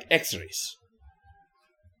is like x-rays.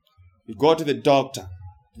 You go to the doctor,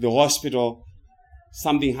 to the hospital,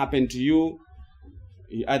 something happened to you.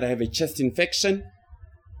 You either have a chest infection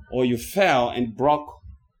or you fell and broke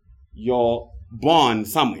your bone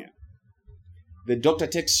somewhere. The doctor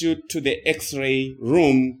takes you to the x-ray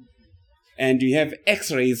room and you have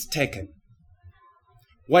x-rays taken.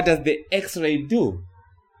 What does the x-ray do?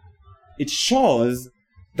 It shows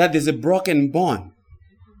that there's a broken bone.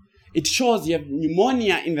 it shows you have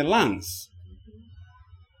pneumonia in the lungs.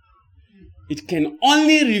 It can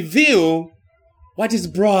only reveal what is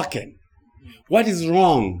broken, what is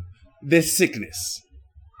wrong, the sickness.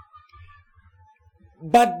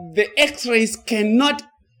 But the x-rays cannot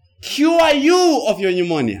cure you of your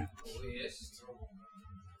pneumonia.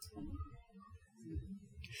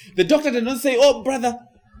 The doctor does not say, oh, brother,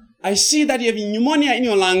 I see that you have pneumonia in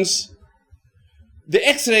your lungs. The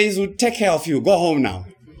x-rays will take care of you. Go home now.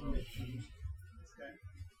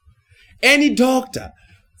 Any doctor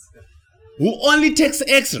who only takes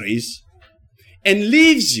x-rays and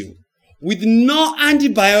leaves you with no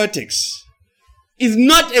antibiotics is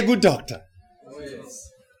not a good doctor.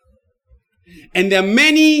 And there are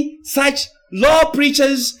many such law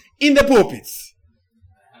preachers in the pulpits.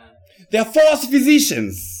 There are false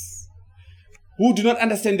physicians who do not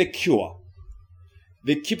understand the cure.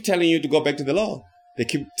 They keep telling you to go back to the law. They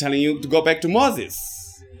keep telling you to go back to Moses.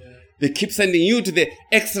 They keep sending you to the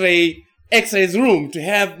x-rays room to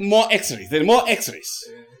have more x-rays and more x-rays.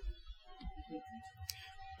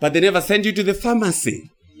 But they never send you to the pharmacy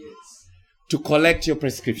to collect your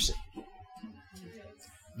prescription.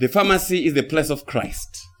 The pharmacy is the place of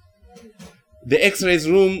Christ. The x-rays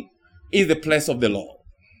room is the place of the law.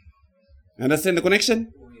 Understand the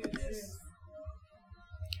connection?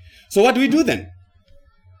 So what do we do then?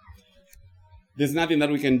 There's nothing that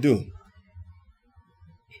we can do.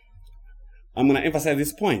 I'm going to emphasize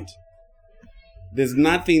this point. There's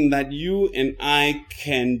nothing that you and I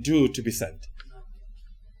can do to be saved.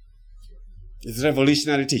 It's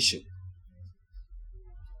revolutionary teaching.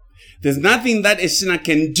 There's nothing that a sinner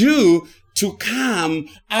can do to come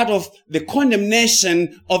out of the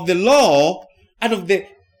condemnation of the law, out of the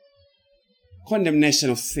condemnation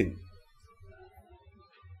of sin.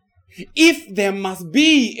 If there must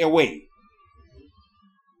be a way,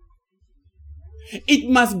 it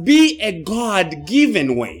must be a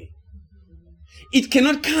God-given way. It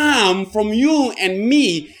cannot come from you and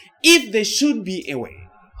me if there should be a way.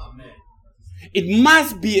 Amen. It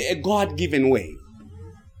must be a God-given way.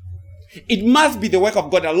 It must be the work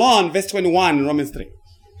of God alone, verse 21 in Romans 3.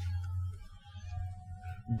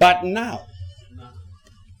 But now.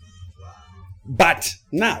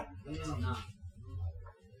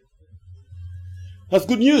 That's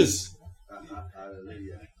good news.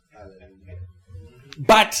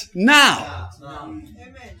 But now.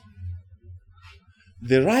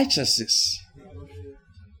 The righteousness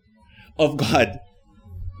of God,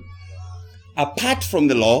 apart from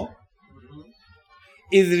the law,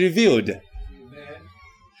 is revealed.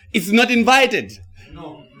 It's not invited.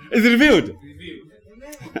 It's revealed.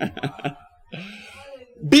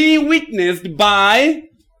 Being witnessed by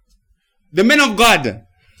the men of God.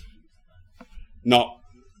 No.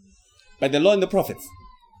 By the law and the prophets.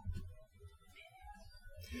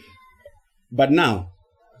 But now.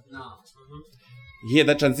 Hear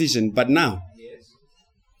that transition. But now.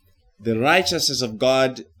 The righteousness of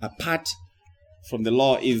God apart from the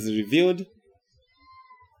law is revealed.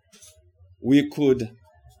 We could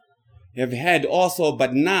have had also,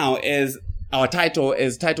 but now as our title,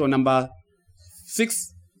 as title number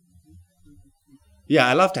 6. Yeah,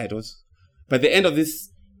 I love titles. By the end of this,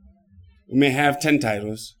 we may have 10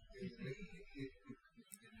 titles.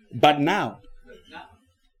 But now,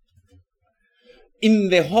 in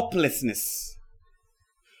the hopelessness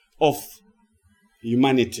of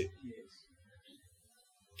humanity,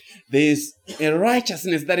 there is a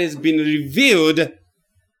righteousness that has been revealed.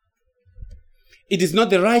 It is not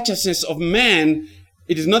the righteousness of man.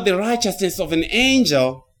 It is not the righteousness of an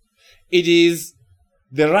angel. It is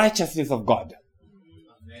the righteousness of God.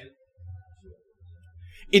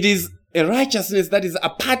 It is a righteousness that is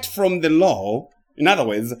apart from the law. In other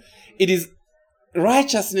words, it is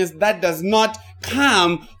righteousness that does not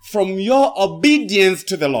come from your obedience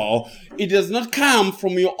to the law. It does not come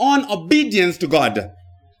from your own obedience to God.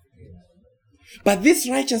 But this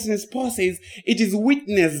righteousness, Paul says, it is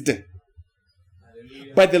witnessed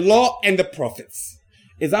by the law and the prophets.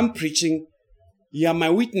 As I'm preaching, you are my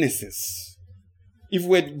witnesses. If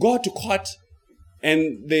we had go to court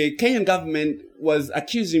and the Kenyan government was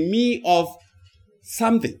accusing me of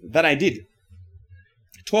something that I did,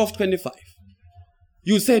 1225,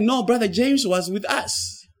 you say, no, Brother James was with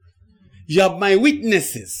us. You are my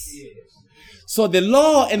witnesses. So the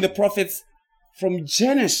law and the prophets from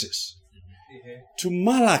Genesis to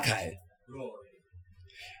Malachi,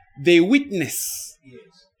 they witness,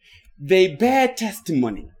 they bear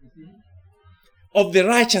testimony of the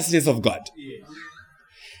righteousness of God.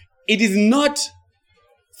 It is not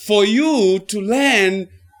for you to learn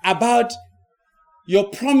about your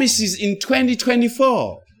promises in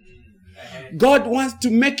 2024. God wants to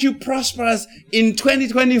make you prosperous in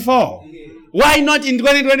 2024. Why not in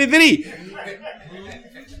 2023?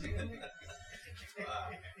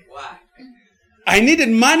 Why? I needed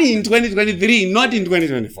money in 2023, not in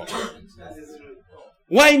 2024.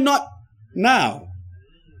 Why not now?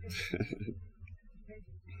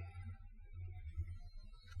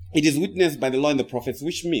 It is witnessed by the law and the prophets,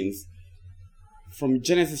 which means from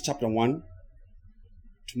Genesis chapter 1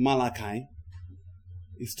 to Malachi,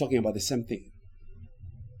 it's talking about the same thing.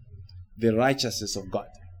 The righteousness of God.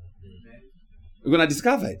 We're going to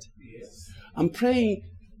discover it. Yes. I'm praying.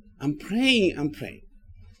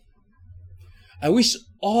 I wish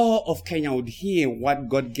all of Kenya would hear what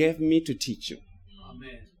God gave me to teach you.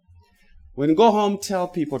 Amen. When you go home, tell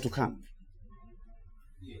people to come.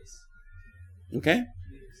 Yes. Okay? Yes.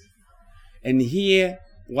 And hear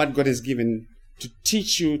what God has given to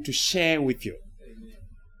teach you, to share with you. Amen.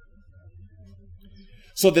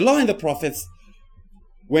 So the law and the prophets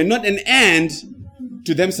were not an end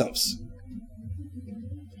to themselves.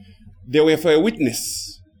 They were for a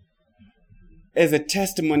witness as a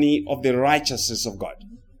testimony of the righteousness of God.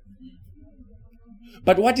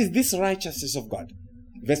 But what is this righteousness of God?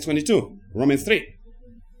 Verse 22, Romans 3.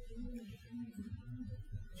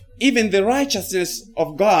 Even the righteousness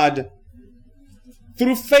of God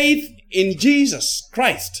through faith in Jesus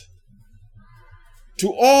Christ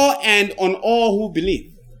to all and on all who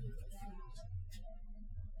believe.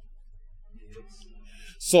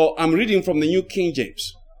 So I'm reading from the New King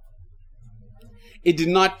James. It did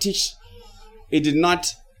not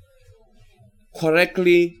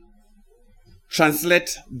correctly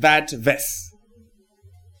translate that verse.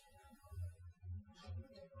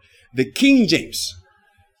 The King James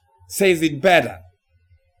says it better.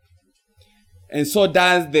 And so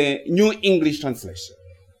does the New English Translation.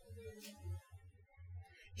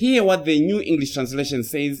 Hear what the New English Translation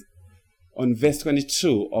says on verse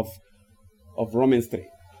 22 of Romans 3.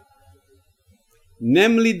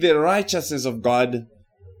 Namely, the righteousness of God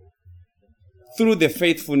through the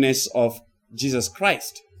faithfulness of Jesus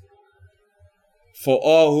Christ for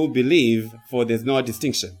all who believe, for there's no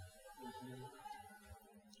distinction.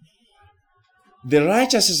 The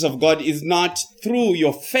righteousness of God is not through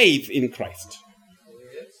your faith in Christ.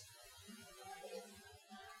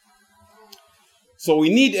 So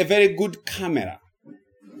we need a very good camera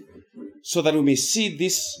so that we may see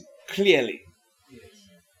this clearly.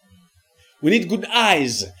 We need good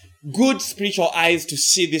eyes, good spiritual eyes to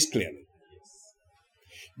see this clearly.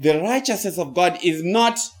 The righteousness of God is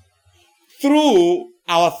not through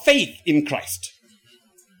our faith in Christ.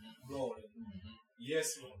 Lord.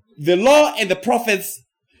 Yes, Lord. The law and the prophets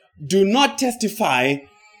do not testify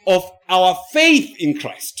of our faith in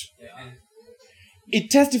Christ. Yeah. It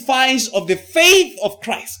testifies of the faith of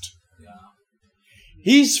Christ. Yeah.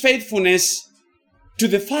 His faithfulness to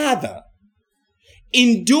the Father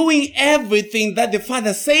in doing everything that the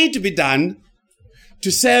Father said to be done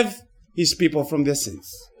to save his people from their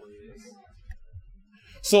sins.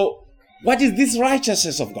 So, what is this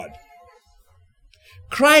righteousness of God?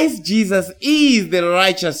 Christ Jesus is the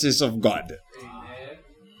righteousness of God. Amen.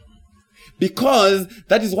 Because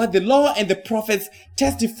that is what the law and the prophets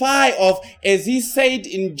testify of, as he said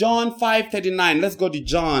in John 5:39. Let's go to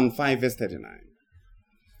John 5 verse 39.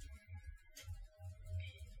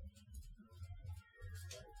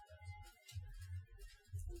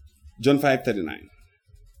 John 5:39.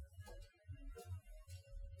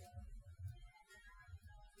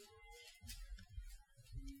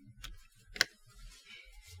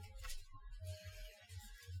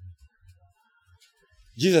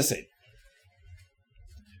 Jesus said,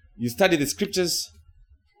 you study the scriptures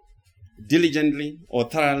diligently or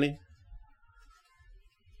thoroughly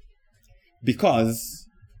because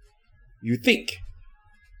you think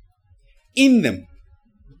in them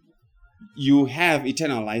you have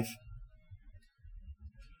eternal life.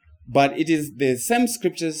 But it is the same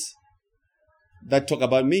scriptures that talk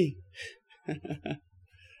about me,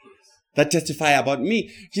 that testify about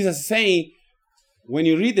me. Jesus is saying, when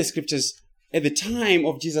you read the scriptures, at the time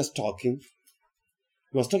of Jesus talking,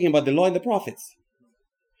 he was talking about the law and the prophets.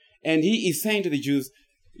 And he is saying to the Jews,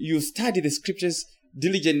 you study the scriptures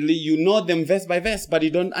diligently, you know them verse by verse, but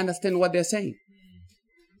you don't understand what they're saying.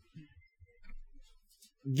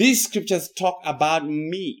 These scriptures talk about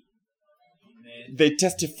me. They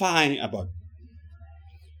testify about me.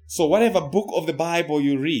 So whatever book of the Bible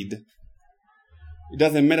you read, it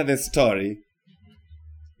doesn't matter the story,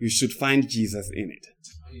 you should find Jesus in it.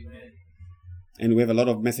 Amen. And we have a lot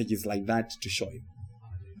of messages like that to show you.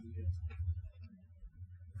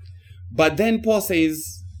 But then Paul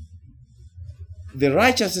says, the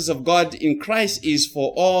righteousness of God in Christ is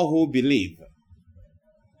for all who believe.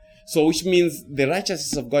 So which means the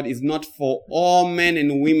righteousness of God is not for all men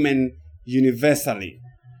and women universally.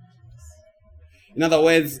 In other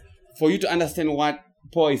words, for you to understand what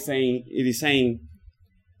Paul is saying, it is saying,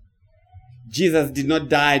 Jesus did not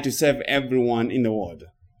die to save everyone in the world,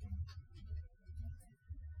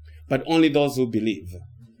 but only those who believe.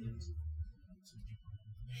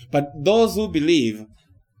 But those who believe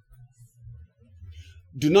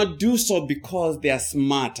do not do so because they are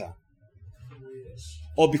smarter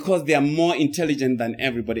or because they are more intelligent than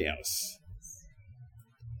everybody else.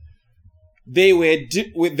 They were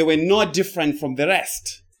no different from the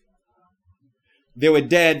rest. They were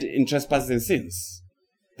dead in trespasses and sins.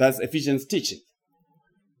 That's Ephesians' teaching.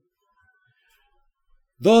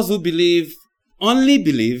 Those who believe only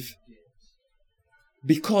believe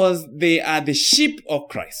because they are the sheep of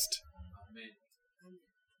Christ.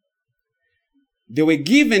 They were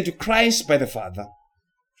given to Christ by the Father,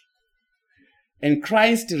 and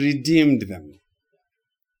Christ redeemed them.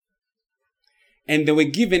 And they were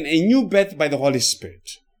given a new birth by the Holy Spirit.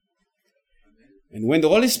 And when the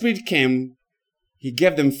Holy Spirit came, He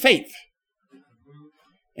gave them faith,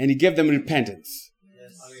 and He gave them repentance.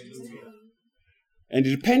 And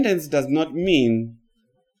repentance does not mean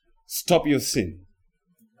stop your sin.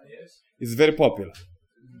 It's very popular.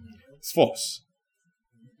 It's false.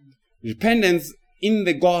 Repentance in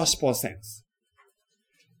the gospel sense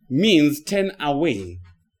means turn away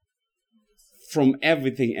from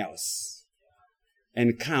everything else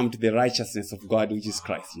and come to the righteousness of God, which is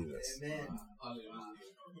Christ Jesus. Amen.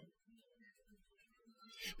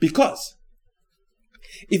 Because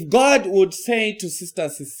if God would say to Sister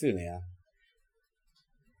Cecilia,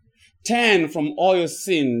 turn from all your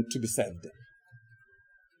sin to be saved,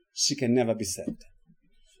 she can never be saved.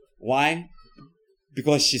 Why?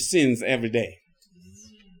 Because she sins every day.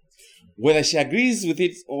 Whether she agrees with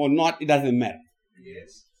it or not, it doesn't matter.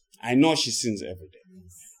 Yes. I know she sins every day.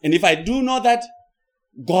 And if I do know that,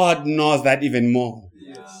 God knows that even more.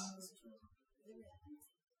 Yes.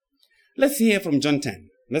 Let's hear from John 10.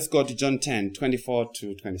 Let's go to John 10, 24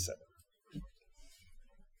 to 27.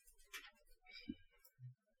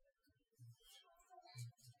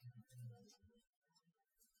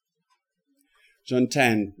 John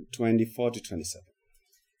 10, 24 to 27.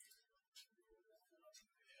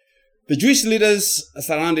 The Jewish leaders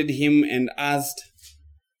surrounded him and asked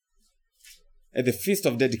at the feast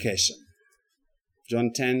of dedication.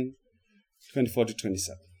 John 10, 24 to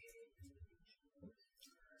 27.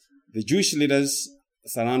 The Jewish leaders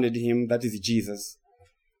surrounded him, that is Jesus,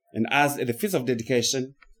 and asked at the feast of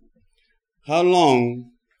dedication, how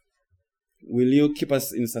long will you keep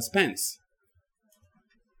us in suspense?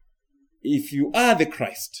 If you are the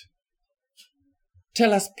Christ,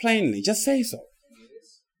 tell us plainly, just say so.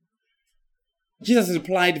 Jesus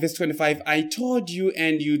replied, verse 25, I told you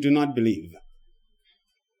and you do not believe.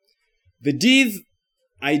 The deeds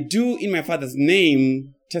I do in my Father's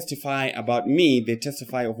name testify about me, they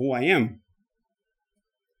testify of who I am.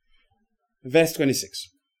 Verse 26.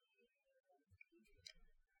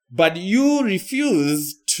 But you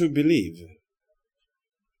refuse to believe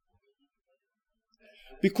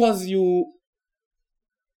because you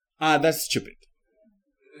are that stupid.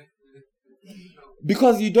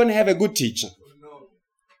 Because you don't have a good teacher.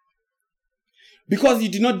 Because you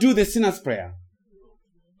did not do the sinner's prayer.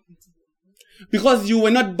 Because you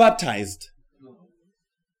were not baptized.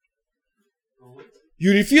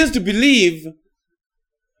 You refuse to believe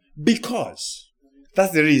because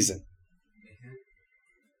that's the reason.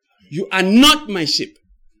 You are not my sheep.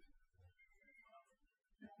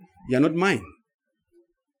 You are not mine.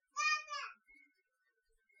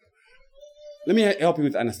 Let me help you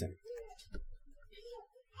with understanding.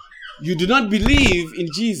 You do not believe in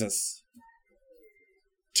Jesus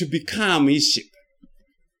to become his sheep.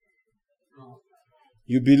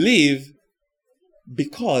 You believe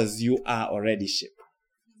because you are already sheep.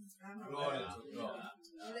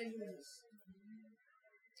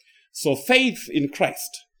 So faith in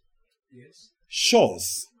Christ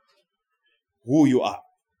shows who you are.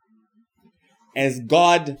 As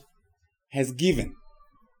God has given,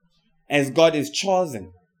 as God has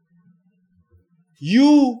chosen.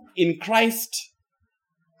 You in Christ,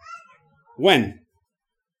 when?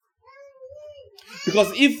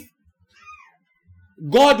 Because if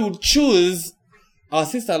God would choose our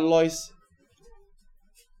sister Lois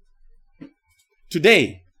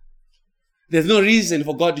today, there's no reason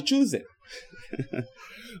for God to choose it.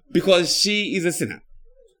 Because she is a sinner.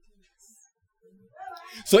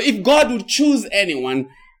 So if God would choose anyone,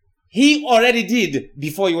 he already did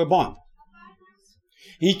before you were born.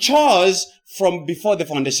 He chose from before the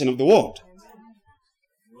foundation of the world.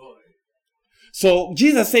 So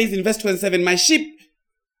Jesus says in verse 27, my sheep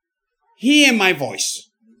hear my voice,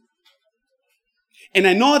 and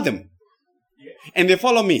I know them, and they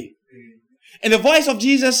follow me. And the voice of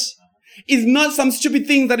Jesus is not some stupid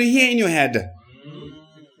thing that you hear in your head.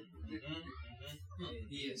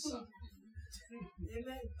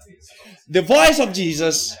 The voice of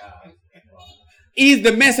Jesus is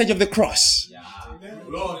the message of the cross.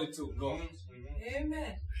 Glory to God.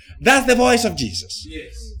 Amen. That's the voice of Jesus.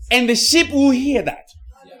 Yes. And the sheep will hear that.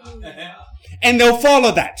 Yeah. And they'll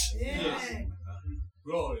follow that. Amen.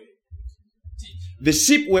 Glory. The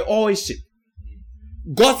sheep were always sheep.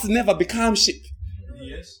 Goats never become sheep.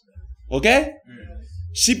 Yes. Okay? Yes.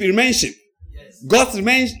 Sheep remain sheep. Yes. Goats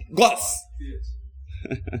remain goats. Yes.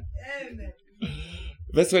 Amen.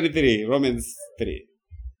 Verse 23, Romans 3.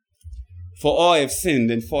 For all have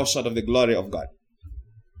sinned and fall short of the glory of God.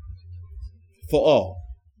 For all.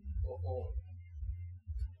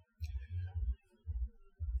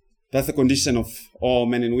 That's the condition of all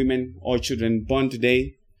men and women, all children born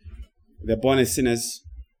today. They're born as sinners.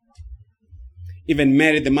 Even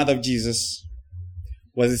Mary, the mother of Jesus,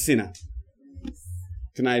 was a sinner.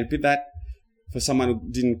 Can I repeat that for someone who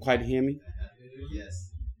didn't quite hear me?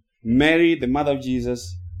 Yes. Mary, the mother of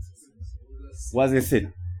Jesus, was a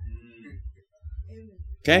sinner.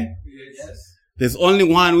 Okay? Yes. There's only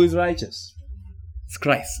one who is righteous. It's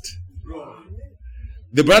Christ. Glory.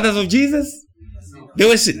 The brothers of Jesus, they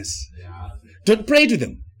were sinners. Yeah. Don't pray to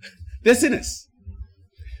them. They're sinners.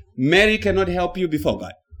 Mary cannot help you before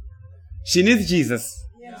God. She needs Jesus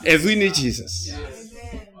as we need Jesus.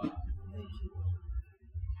 Amen.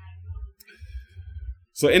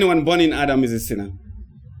 So anyone born in Adam is a sinner.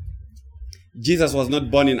 Jesus was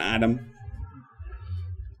not born in Adam.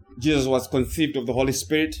 Jesus was conceived of the Holy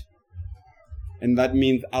Spirit, and that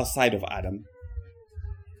means outside of Adam.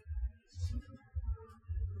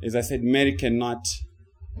 As I said, Mary cannot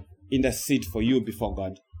intercede for you before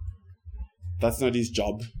God. That's not his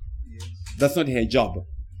job. That's not her job.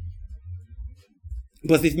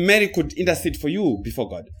 Because if Mary could intercede for you before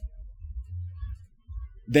God,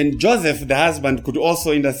 then Joseph, the husband, could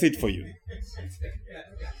also intercede for you.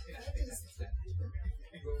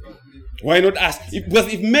 Why not ask?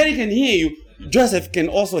 Because if Mary can hear you, Joseph can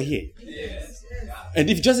also hear you. Yes. And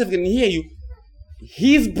if Joseph can hear you,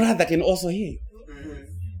 his brother can also hear you.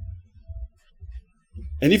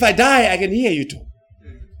 And if I die, I can hear you too.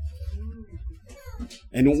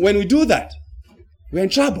 And when we do that, we're in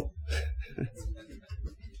trouble.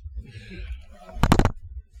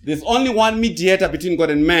 There's only one mediator between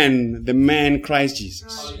God and man, the man Christ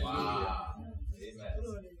Jesus. Wow.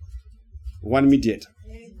 One mediator.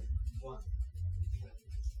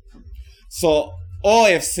 So all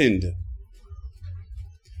have sinned.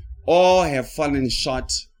 All have fallen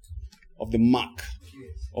short of the mark,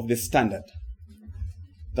 of the standard.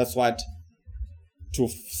 That's what to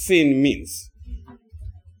sin means.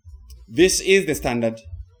 This is the standard,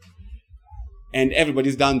 and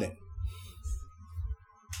everybody's down there.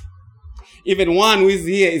 Even one who is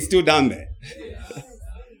here is still down there.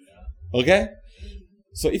 Okay?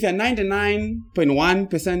 So if you're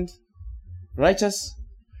 99.1% righteous,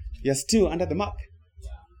 you're still under the mark.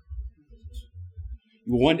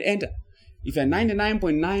 You won't enter. If you're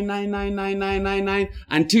 99.999999,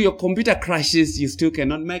 until your computer crashes, you still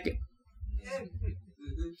cannot make it.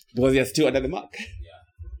 Because you're still under the mark.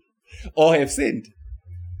 All have sinned.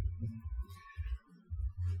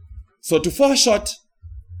 So to fall short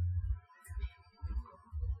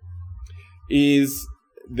is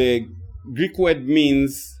the Greek word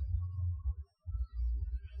means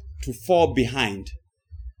to fall behind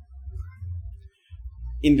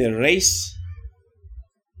in the race,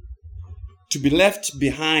 to be left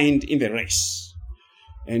behind in the race.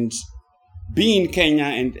 And being in Kenya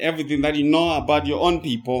and everything that you know about your own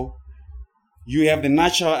people, you have the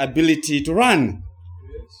natural ability to run.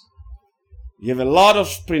 You have a lot of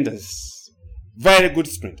sprinters, very good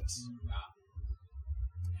sprinters.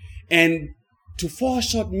 And to fall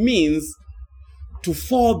short means to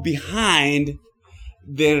fall behind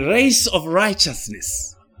the race of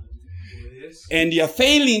righteousness. And you're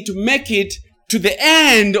failing to make it to the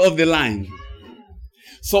end of the line.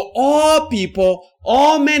 So all people,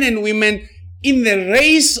 all men and women in the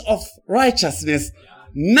race of righteousness,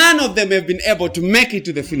 none of them have been able to make it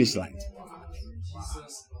to the finish line.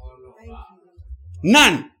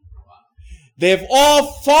 None. They've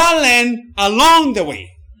all fallen along the way.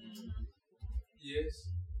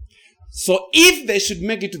 So if they should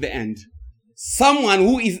make it to the end, someone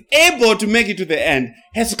who is able to make it to the end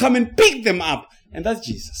has to come and pick them up. And that's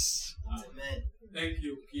Jesus. Amen. Thank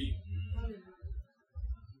you, King.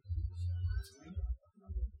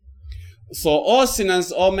 So all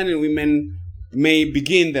sinners, all men and women may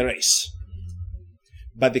begin the race,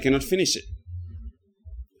 but they cannot finish it.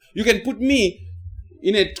 You can put me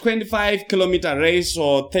in a 25-kilometer race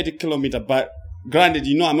or 30-kilometer, but granted,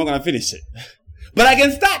 I'm not going to finish it. But I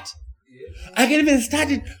can start. I can even start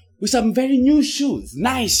it with some very new shoes,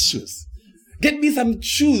 nice shoes. Get me some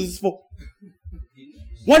shoes for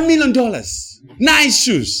 $1 million. Nice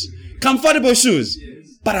shoes, comfortable shoes.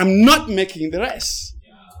 But I'm not making the race.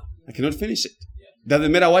 I cannot finish it.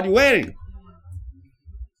 Doesn't matter what you're wearing.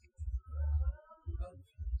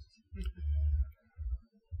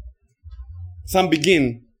 Some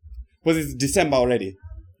begin, because it's December already.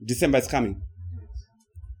 December is coming.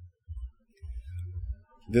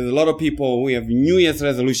 There's a lot of people who have New Year's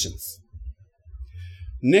resolutions.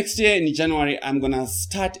 Next year in January, I'm going to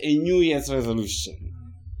start a New Year's resolution.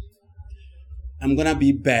 I'm going to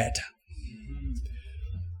be better.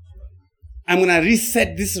 I'm going to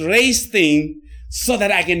reset this race thing so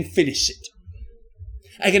that I can finish it.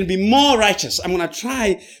 I can be more righteous. I'm going to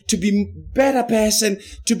try to be a better person,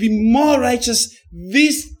 to be more righteous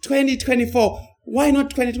this 2024. Why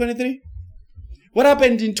not 2023? What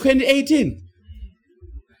happened in 2018?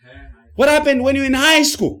 What happened when you were in high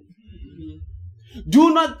school?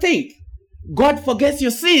 Do not think God forgets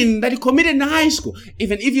your sin that you committed in high school.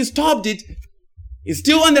 Even if you stopped it, it's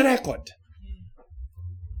still on the record.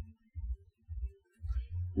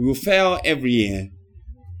 We will fail every year,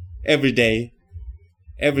 every day,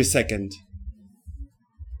 every second.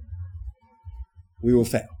 We will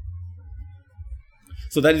fail.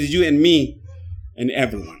 So that is you and me and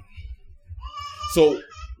everyone. So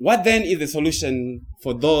what then is the solution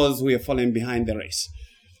for those who are falling behind the race?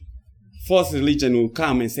 False religion will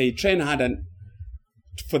come and say, train harder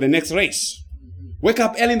for the next race. Wake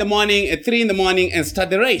up early in the morning at 3 in the morning and start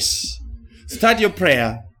the race. Start your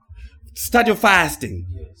prayer. Start your fasting.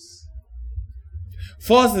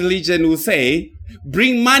 False religion will say,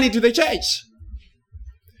 bring money to the church.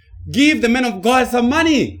 Give the men of God some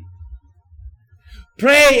money.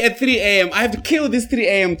 Pray at 3 a.m. I have to kill this 3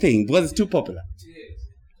 a.m. thing because it's too popular.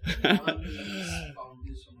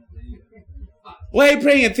 Why are you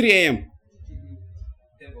praying at 3 a.m.?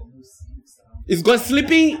 Is God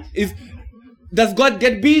sleeping? Does God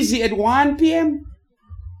get busy at 1 p.m.?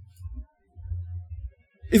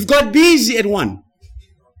 Is God busy at 1?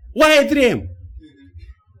 Why at 3 a.m.?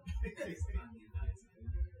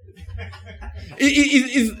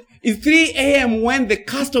 Is 3 a.m. when the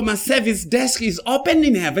customer service desk is open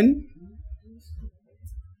in heaven?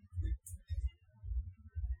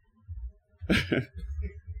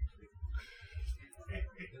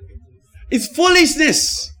 It's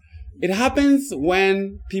foolishness. It happens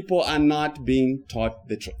when people are not being taught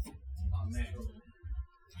the truth.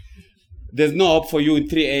 There's no hope for you at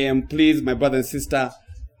 3 a.m. Please, my brother and sister,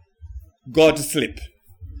 go to sleep.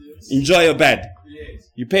 Enjoy your bed.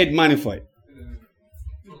 You paid money for it.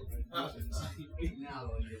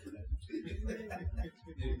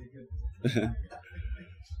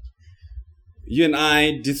 You and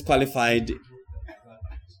I disqualified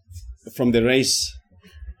from the race.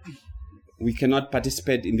 We cannot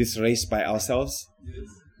participate in this race by ourselves.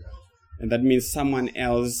 And that means someone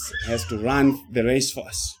else has to run the race for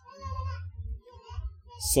us.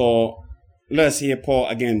 So let us hear Paul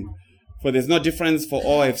again. For there's no difference, for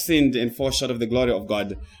all have sinned and fall short of the glory of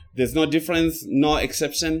God. There's no difference, no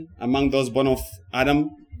exception among those born of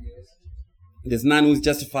Adam. There's none who's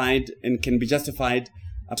justified and can be justified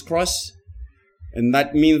at the cross. And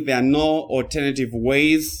that means there are no alternative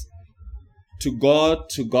ways to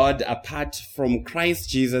God apart from Christ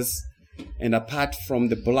Jesus and apart from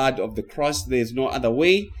the blood of the cross. There is no other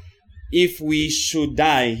way. If we should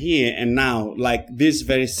die here and now, like this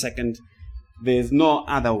very second, there is no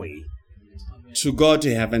other way to go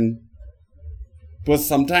to heaven. Because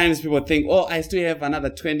sometimes people think, oh, I still have another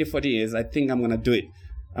 20, 40 years. I think I'm going to do it.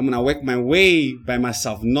 I'm going to work my way by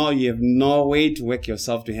myself. No, you have no way to work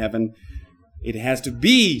yourself to heaven. It has to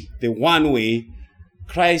be the one way.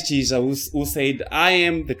 Christ Jesus, who said, I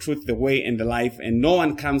am the truth, the way, and the life, and no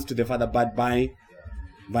one comes to the Father but by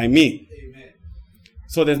me. Amen.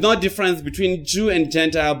 So there's no difference between Jew and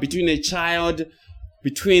Gentile, between a child,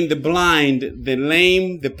 between the blind, the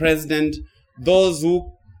lame, the president, those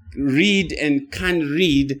who read and can't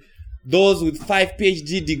read, those with 5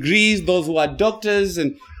 PhD degrees, those who are doctors,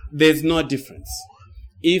 and there's no difference.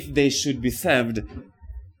 If they should be saved,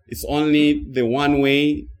 it's only the one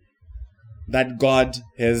way that God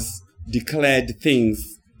has declared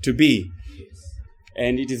things to be.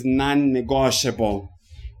 And it is non-negotiable.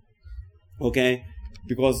 Okay?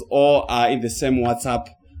 Because all are in the same WhatsApp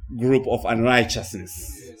group of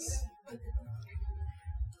unrighteousness.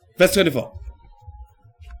 Verse 24.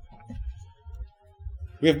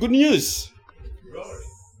 We have good news. Glory.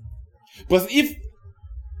 Because if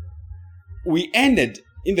we ended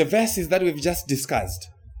in the verses that we've just discussed,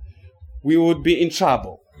 we would be in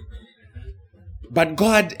trouble. But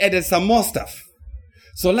God added some more stuff.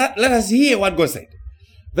 So let us hear what God said.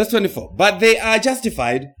 Verse 24. But they are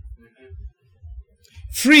justified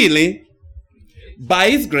freely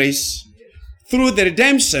by His grace through the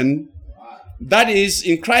redemption that is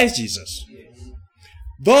in Christ Jesus.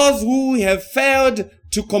 Those who have failed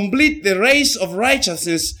to complete the race of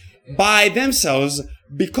righteousness by themselves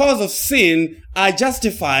because of sin are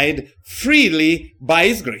justified freely by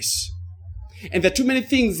His grace. And there are too many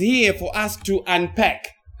things here for us to unpack.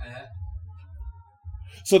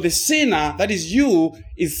 So the sinner, that is you,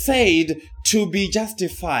 is said to be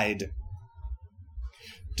justified.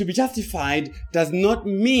 To be justified does not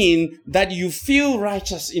mean that you feel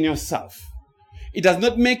righteous in yourself. It does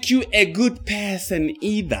not make you a good person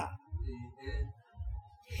either.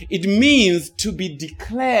 It means to be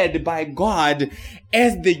declared by God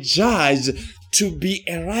as the judge to be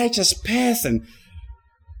a righteous person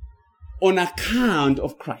on account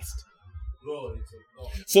of Christ. Glory to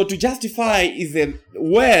God. So to justify is a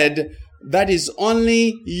word that is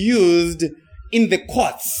only used in the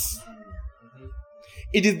courts.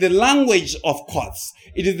 It is the language of courts.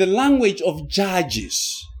 It is the language of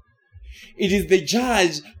judges. It is the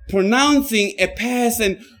judge pronouncing a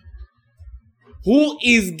person who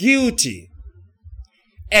is guilty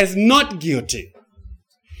as not guilty,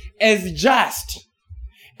 as just,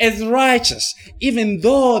 as righteous, even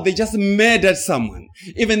though they just murdered someone,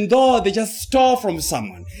 even though they just stole from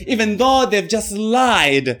someone, even though they've just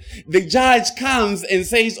lied. The judge comes and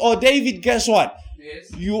says, oh, David, guess what?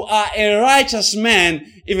 Yes. You are a righteous man,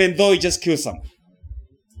 even though you just killed someone.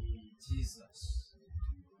 Jesus.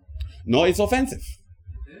 No, it's offensive.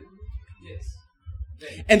 Yes.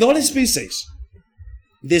 And the Holy Spirit says,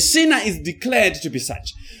 the sinner is declared to be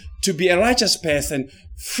such, to be a righteous person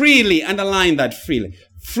freely, underline that freely,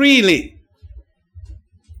 freely.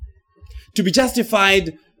 To be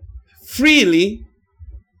justified freely,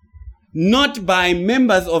 not by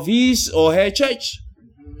members of his or her church,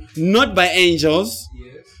 not by angels,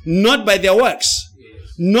 Yes. not by their works,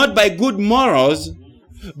 Yes. not by good morals,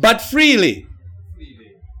 but freely.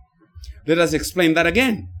 Freely. Let us explain that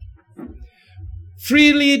again.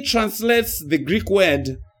 Freely translates the Greek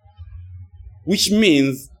word which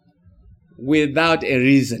means without a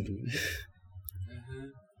reason.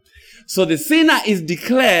 So the sinner is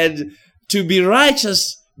declared to be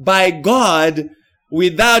righteous by God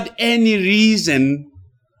without any reason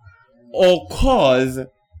or cause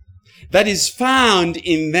that is found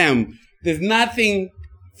in them. There's nothing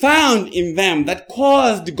found in them that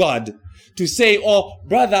caused God to say, oh,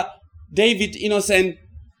 brother David, innocent,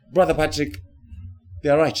 brother Patrick, they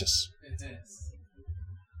are righteous. Yes.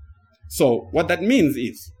 So what that means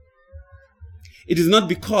is, it is not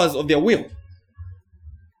because of their will.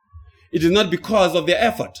 It is not because of their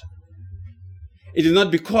effort. It is not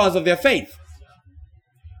because of their faith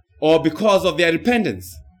or because of their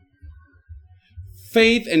repentance.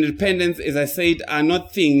 Faith and repentance, as I said, are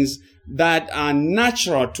not things that are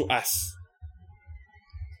natural to us.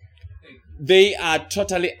 They are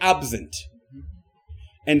totally absent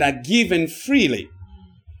and are given freely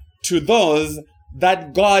to those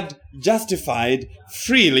that God justified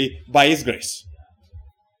freely by His grace.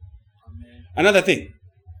 Another thing,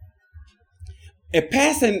 a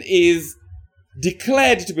person is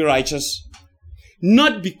declared to be righteous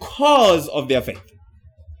not because of their faith,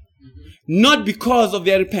 not because of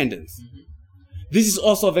their repentance. This is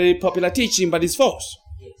also a very popular teaching, but it's false.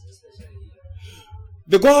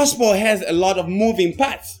 The gospel has a lot of moving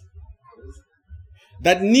parts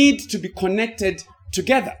that need to be connected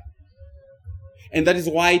together. And that is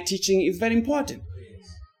why teaching is very important.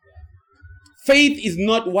 Faith is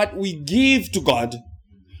not what we give to God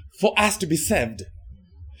for us to be saved.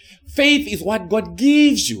 Faith is what God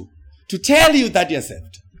gives you to tell you that you're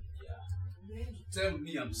saved. Tell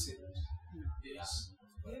me I'm saved. Yes.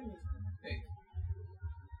 Thank you.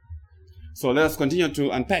 So let us continue to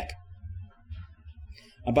unpack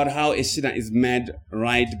about how a sinner is made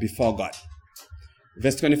right before God.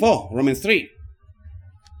 Verse 24, Romans 3.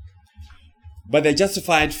 But they're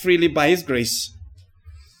justified freely by His grace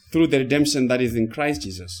through the redemption that is in Christ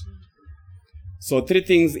Jesus. So 3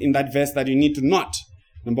 things in that verse that you need to note.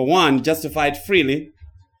 Number 1, justified freely.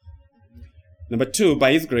 Number 2,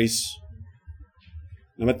 by His grace.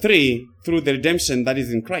 Number 3, through the redemption that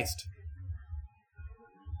is in Christ.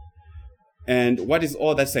 And what is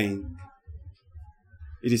all that saying?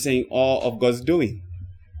 It is saying all of God's doing.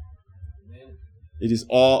 It is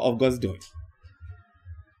all of God's doing.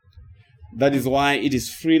 That is why it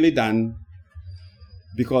is freely done,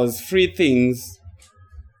 because free things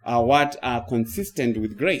are what are consistent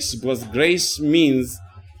with grace. Because grace means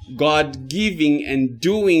God giving and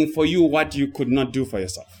doing for you what you could not do for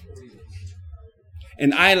yourself.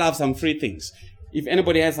 And I love some free things. If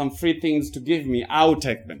anybody has some free things to give me, I will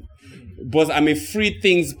take them. Because I'm a free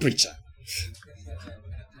things preacher.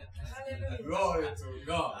 Glory to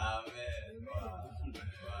God.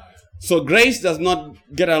 So grace does not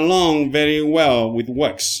get along very well with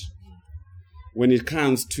works when it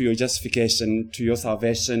comes to your justification, to your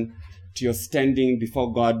salvation, to your standing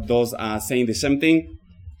before God. Those are saying the same thing.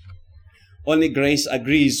 Only grace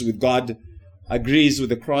agrees with God, agrees with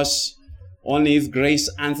the cross. Only His grace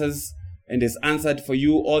answers and has answered for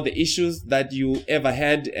you all the issues that you ever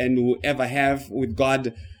had and will ever have with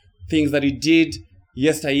God. Things that you did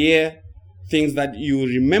yesteryear, things that you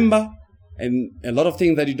remember, and a lot of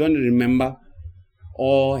things that you don't remember,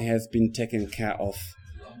 all has been taken care of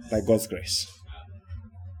by God's grace.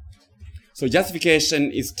 So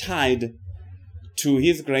justification is tied to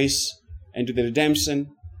His grace and to the redemption,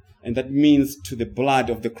 and that means to the blood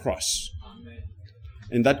of the cross. Amen.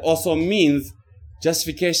 And that also means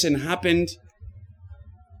justification happened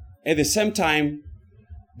at the same time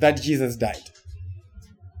that Jesus died.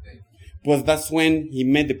 Because that's when He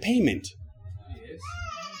made the payment. Yes.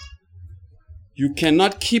 You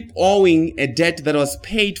cannot keep owing a debt that was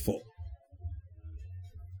paid for.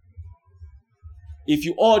 If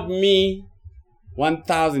you owed me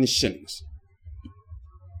 1,000 shillings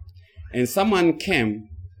and someone came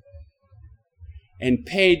and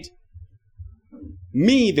paid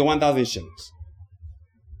me the 1,000 shillings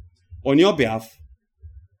on your behalf,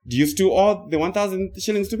 do you still owe the 1,000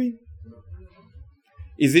 shillings to me?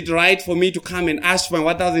 Is it right for me to come and ask for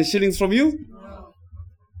 1,000 shillings from you? No.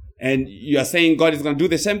 And you are saying God is going to do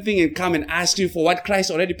the same thing and come and ask you for what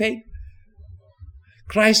Christ already paid?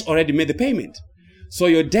 Christ already made the payment. So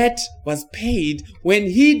your debt was paid when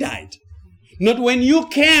He died, not when you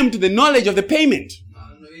came to the knowledge of the payment.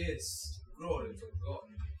 Yes. Glory to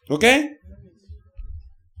God. Okay?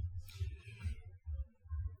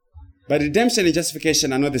 But redemption and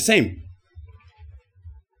justification are not the same.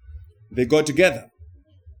 They go together.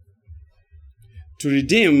 To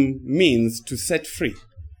redeem means to set free.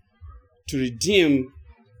 To redeem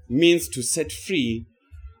means to set free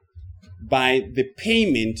by the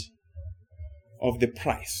payment of the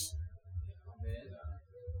price.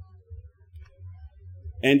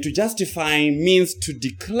 And to justify means to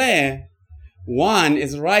declare one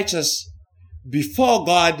as righteous before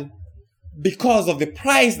God because of the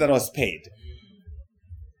price that was paid.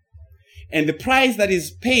 And the price that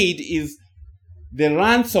is paid is the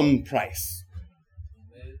ransom price.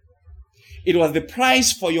 It was the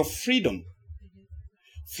price for your freedom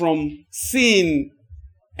from sin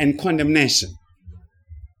and condemnation.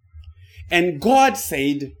 And God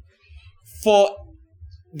said, for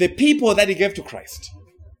the people that He gave to Christ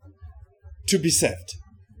to be saved,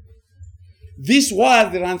 this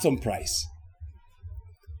was the ransom price.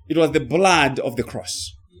 It was the blood of the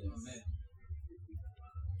cross.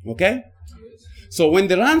 Okay? So when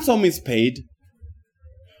the ransom is paid,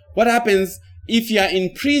 what happens if you are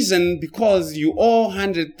in prison because you owe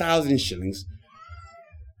 100,000 shillings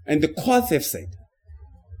and the courts have said,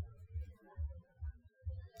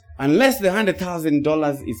 unless the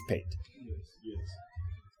 $100,000 is paid,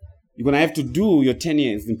 you're going to have to do your 10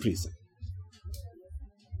 years in prison.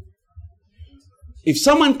 If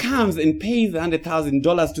someone comes and pays the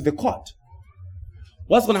 $100,000 to the court,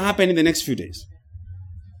 what's going to happen in the next few days?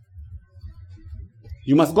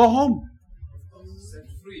 You must go home. Set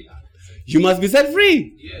free. You must be set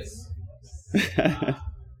free. Yes.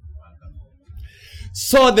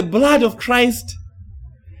 So the blood of Christ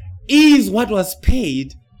is what was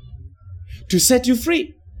paid to set you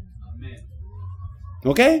free. Amen.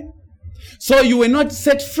 Okay? So you were not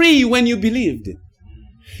set free when you believed.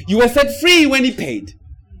 You were set free when He paid.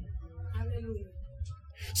 Hallelujah.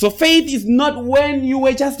 So faith is not when you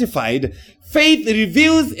were justified. Faith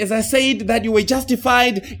reveals, as I said, that you were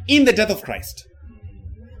justified in the death of Christ.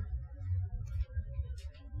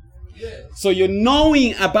 Yes. So your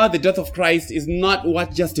knowing about the death of Christ is not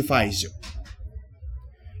what justifies you.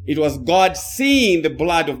 It was God seeing the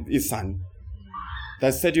blood of His Son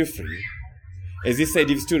that set you free. As He said,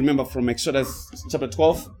 if you still remember from Exodus chapter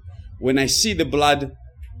 12, when I see the blood,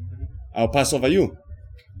 I'll pass over you.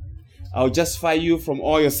 I'll justify you from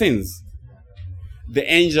all your sins.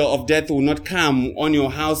 The angel of death will not come on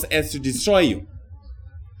your house as to destroy you.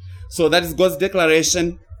 So that is God's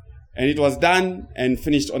declaration And it was done and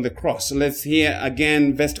finished on the cross. So let's hear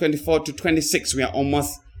again verse 24 to 26. We are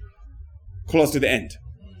almost close to the end.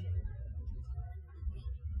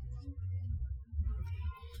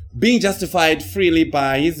 Being justified freely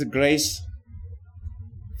by his grace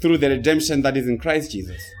through the redemption that is in Christ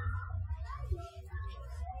Jesus,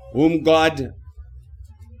 whom God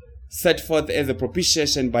set forth as a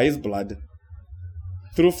propitiation by his blood,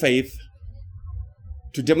 through faith,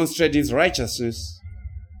 to demonstrate his righteousness,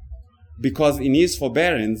 because in his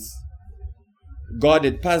forbearance God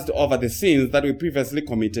had passed over the sins that we previously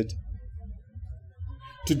committed,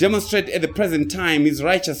 to demonstrate at the present time his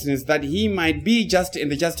righteousness, that he might be just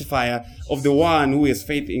and the justifier of the one who has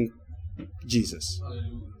faith in Jesus.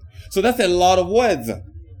 So that's a lot of words.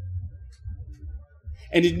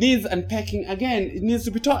 And it needs unpacking again. It needs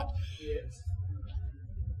to be taught.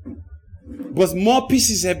 Because more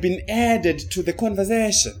pieces have been added to the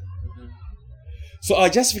conversation. So our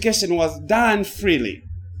justification was done freely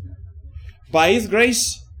by his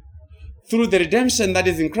grace through the redemption that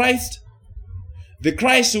is in Christ. The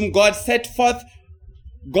Christ whom God set forth,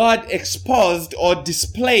 God exposed or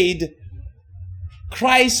displayed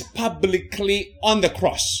Christ publicly on the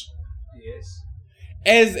cross. Yes.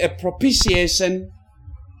 As a propitiation,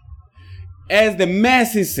 as the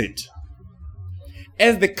mercy seat,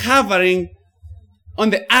 as the covering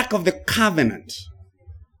on the ark of the covenant.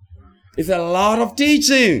 It's a lot of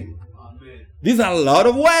teaching. Amen. These are a lot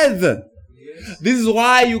of words. Yes. This is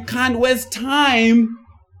why you can't waste time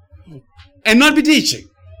and not be teaching.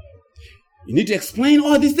 You need to explain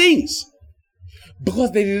all these things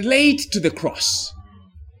because they relate to the cross.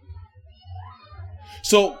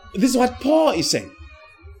 So this is what Paul is saying.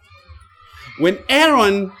 When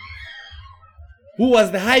Aaron, who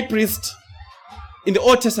was the high priest in the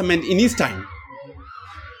Old Testament in his time,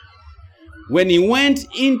 when he went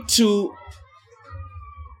into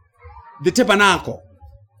the tabernacle,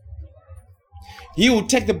 he would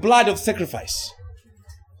take the blood of sacrifice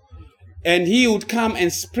and he would come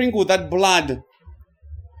and sprinkle that blood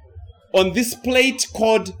on this plate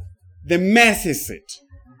called the mercy seat.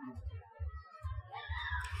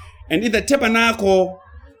 And in the tabernacle,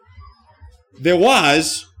 there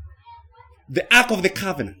was the Ark of the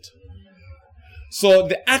Covenant. So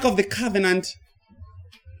the Ark of the Covenant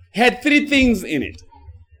had three things in it.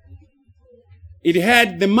 It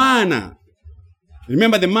had the manna.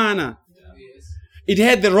 Remember the manna? Yes. It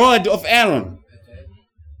had the rod of Aaron.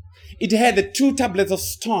 It had the 2 tablets of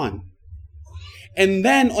stone. And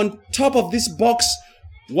then on top of this box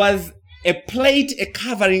was a plate, a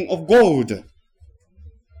covering of gold.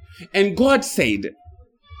 And God said,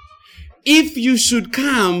 if you should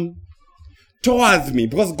come towards me,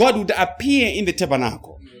 because God would appear in the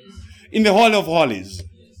tabernacle, in the Holy of Holies.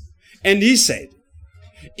 And he said,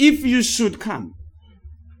 if you should come,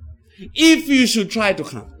 if you should try to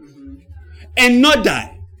come and not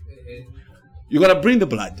die, you're going to bring the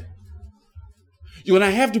blood. You're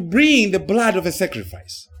going to have to bring the blood of a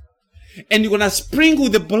sacrifice. And you're going to sprinkle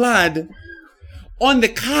the blood on the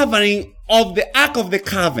covering of the Ark of the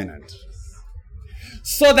Covenant,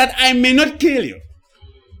 so that I may not kill you.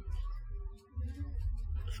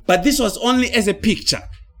 But this was only as a picture,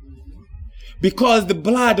 because the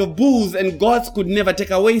blood of bulls and goats could never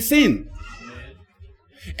take away sin.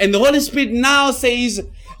 And the Holy Spirit now says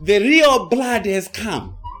the real blood has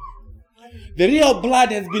come. The real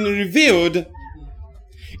blood has been revealed.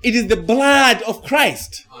 It is the blood of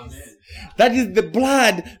Christ. Amen. That is the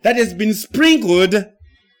blood that has been sprinkled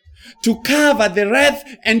to cover the wrath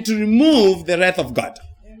and to remove the wrath of God.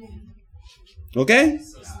 Okay?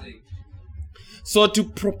 So to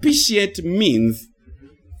propitiate means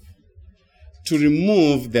to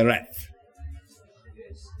remove the wrath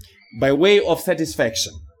by way of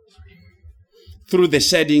satisfaction through the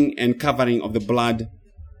shedding and covering of the blood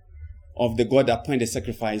of the God-appointed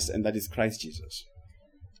sacrifice, and that is Christ Jesus.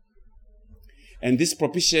 And this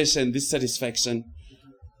propitiation, this satisfaction,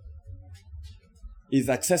 is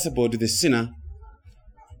accessible to the sinner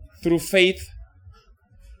through faith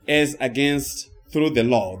as against through the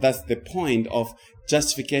law. That's the point of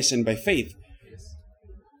justification by faith.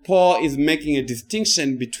 Paul is making a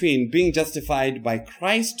distinction between being justified by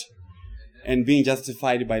Christ and being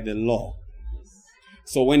justified by the law.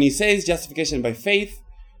 So when he says justification by faith,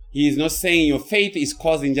 he is not saying your faith is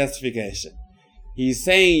causing justification. He is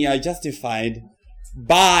saying you are justified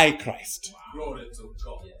by Christ. Glory to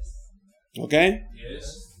God. Okay?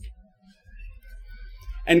 Yes.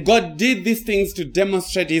 And God did these things to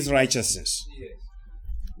demonstrate his righteousness. Yes.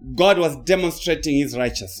 God was demonstrating his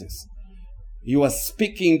righteousness. He was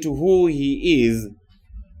speaking to who he is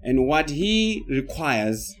and what he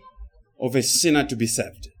requires of a sinner to be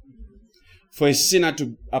saved. for a sinner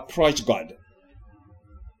to approach God.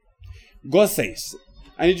 God says,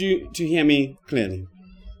 I need you to hear me clearly.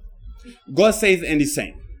 God says and is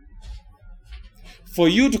saying, for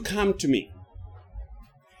you to come to me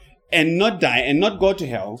and not die and not go to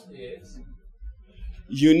hell, Yes.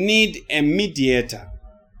 you need a mediator.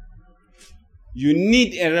 You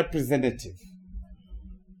need a representative.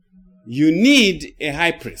 You need a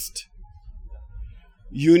high priest.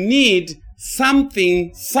 You need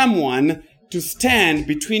someone to stand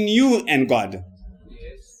between you and God.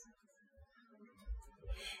 Yes.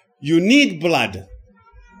 You need blood.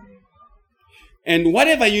 And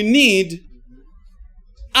whatever you need,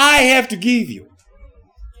 I have to give you.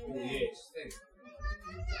 Yes. Thank you.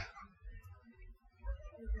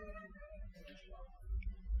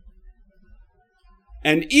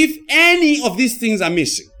 And if any of these things are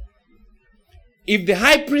missing, if the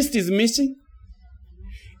high priest is missing,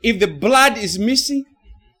 if the blood is missing,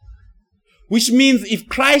 which means if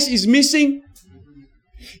Christ is missing,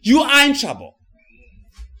 you are in trouble.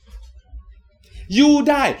 You will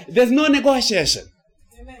die. There's no negotiation.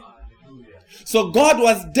 So God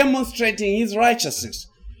was demonstrating his righteousness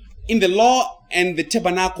in the law and the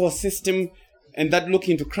tabernacle system, and that look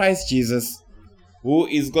into Christ Jesus, who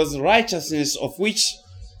is God's righteousness, of which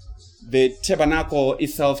the tabernacle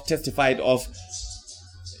itself testified of.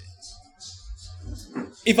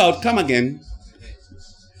 If I would come again,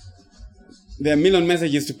 there are a million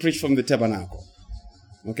messages to preach from the tabernacle.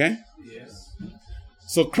 Okay? Yes.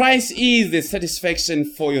 So Christ is the satisfaction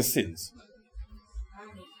for your sins.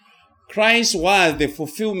 Christ was the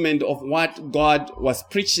fulfillment of what God was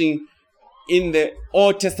preaching in the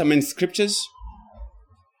Old Testament scriptures.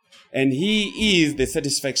 And he is the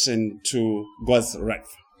satisfaction to God's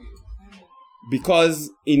wrath.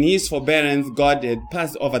 Because in his forbearance, God had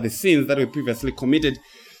passed over the sins that were previously committed.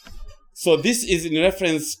 So this is in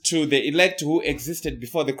reference to the elect who existed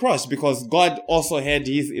before the cross, because God also had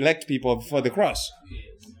his elect people before the cross.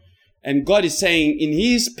 And God is saying in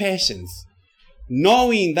his patience,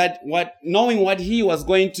 knowing what he was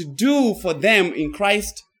going to do for them in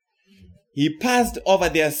Christ, he passed over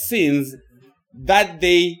their sins that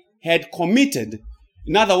they had committed.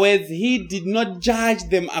 In other words, he did not judge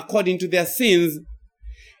them according to their sins.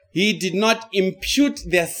 He did not impute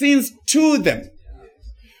their sins to them.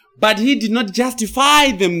 But he did not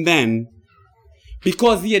justify them then,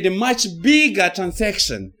 because he had a much bigger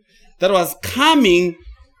transaction that was coming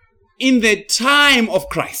in the time of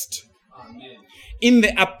Christ, in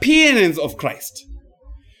the appearance of Christ,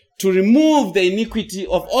 to remove the iniquity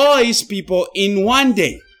of all his people in one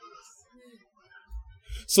day.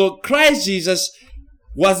 So Christ Jesus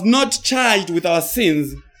was not charged with our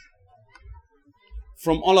sins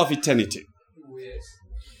from all of eternity. Yes.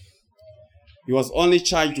 He was only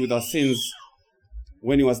charged with our sins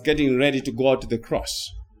when he was getting ready to go to the cross.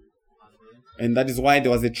 And that is why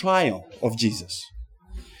there was a trial of Jesus.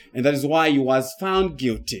 And that is why he was found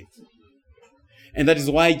guilty. And that is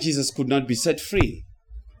why Jesus could not be set free.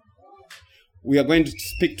 We are going to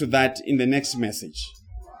speak to that in the next message.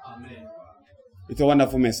 Amen. It's a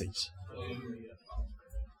wonderful message. Hallelujah.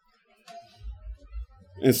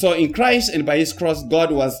 And so in Christ and by his cross,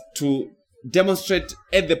 God was to demonstrate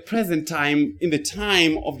at the present time, in the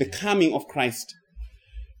time of the coming of Christ,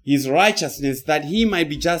 his righteousness, that he might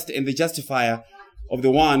be just and the justifier of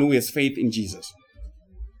the one who has faith in Jesus.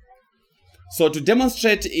 So to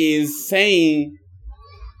demonstrate is saying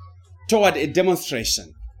toward a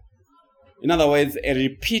demonstration. In other words, a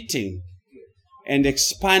repeating and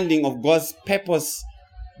expanding of God's purpose,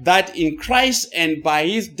 that in Christ and by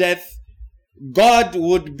his death, God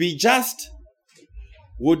would be just,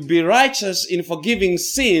 would be righteous in forgiving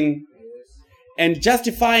sin and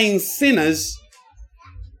justifying sinners,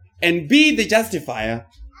 and be the justifier,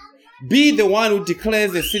 be the one who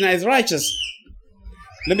declares the sinner as righteous.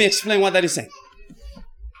 Let me explain what that is saying.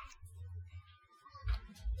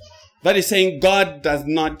 That is saying God does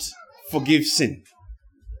not forgive sin.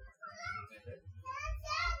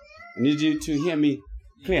 I need you to hear me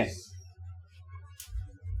clearly.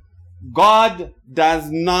 God does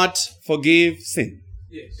not forgive sin.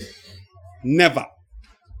 Yes. Never.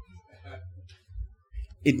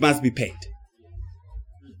 It must be paid.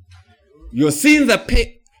 Your sins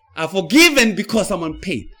are forgiven because someone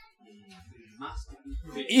paid.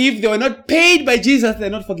 If they were not paid by Jesus, they're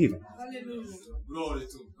not forgiven. Glory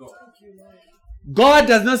to God. God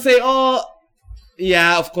does not say, oh,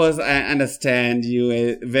 yeah, of course, I understand you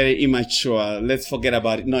were very immature. Let's forget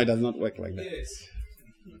about it. No, it does not work like that. Yes.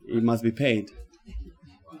 It must be paid. He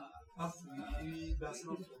does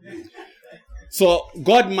not forgive. So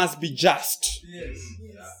God must be just. Yes.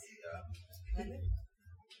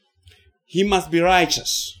 he must be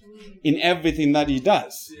righteous in everything that he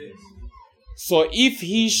does. So if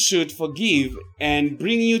he should forgive and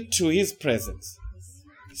bring you to his presence,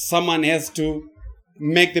 someone has to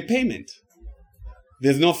make the payment.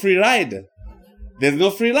 There's no free ride. There's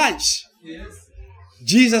no free lunch.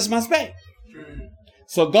 Jesus must pay.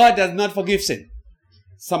 So God does not forgive sin.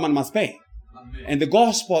 Someone must pay. And the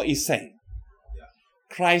gospel is saying,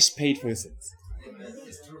 Christ paid for your sins.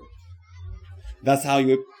 That's how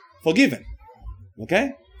you're forgiven.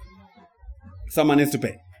 Okay? Someone has to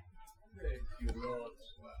pay.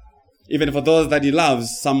 Even for those that he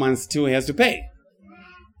loves, someone still has to pay.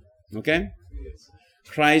 Okay?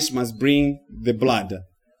 Christ must bring the blood.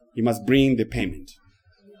 He must bring the payment.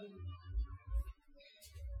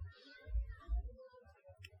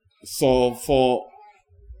 So for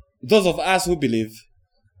those of us who believe,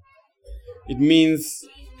 it means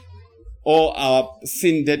all our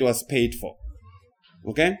sin debt was paid for.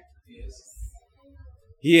 Okay?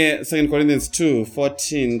 Here, 2 Corinthians 2,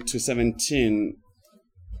 14 to 17.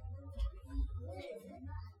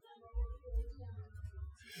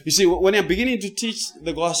 You see, when you're beginning to teach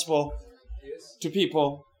the gospel to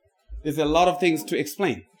people, there's a lot of things to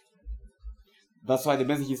explain. That's why the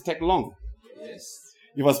messages take long.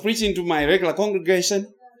 If I was preaching to my regular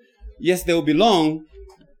congregation, yes, they will be long,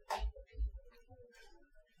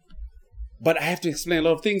 but I have to explain a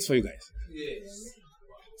lot of things for you guys.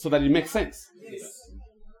 So that it makes sense.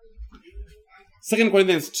 2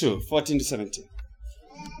 Corinthians 2, 14 to 17.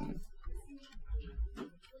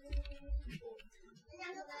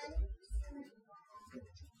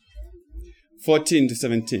 (14 to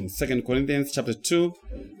 17). 2 Corinthians chapter 2,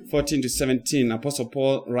 14 to 17. Apostle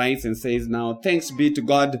Paul writes and says, "Now thanks be to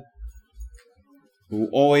God who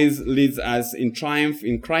always leads us in triumph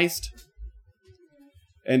in Christ,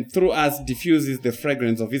 and through us diffuses the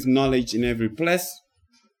fragrance of his knowledge in every place.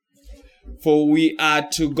 For we are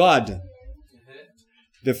to God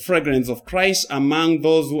the fragrance of Christ among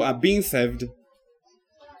those who are being saved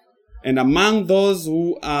and among those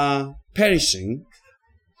who are perishing.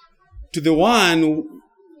 To the one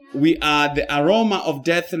we are the aroma of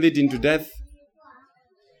death leading to death,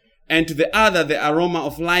 and to the other the aroma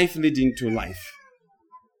of life leading to life.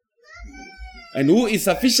 And who is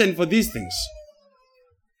sufficient for these things?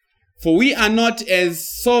 For we are not as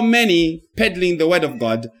so many peddling the word of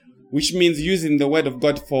God, which means using the word of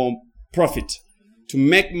God for profit, to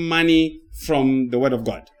make money from the word of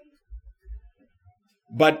God.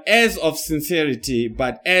 But as of sincerity,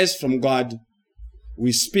 but as from God,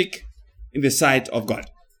 we speak in the sight of God."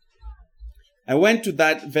 I went to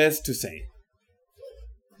that verse to say,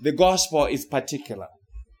 the gospel is particular.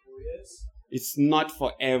 It's not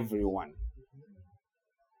for everyone.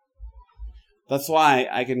 That's why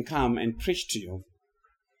I can come and preach to you.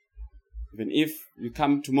 Even if you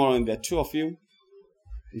come tomorrow and there are 2 of you,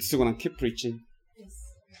 I'm still going to keep preaching.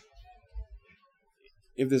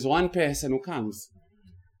 If there's 1 person who comes,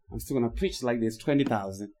 I'm still going to preach like there's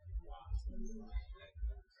 20,000.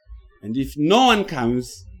 And if no one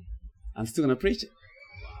comes, I'm still going to preach it.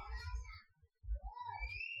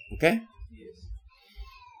 Okay?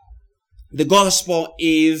 The gospel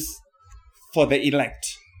is for the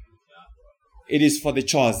elect. It is for the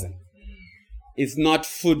chosen. It's not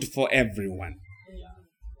food for everyone.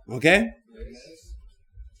 Okay?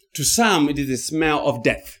 To some, it is the smell of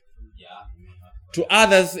death. To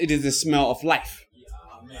others, it is the smell of life,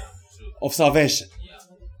 of salvation.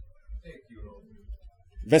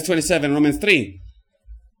 Verse 27, Romans 3.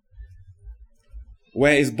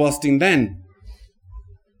 Where is boasting then?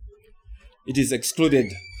 It is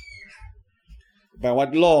excluded. By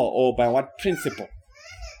what law or by what principle?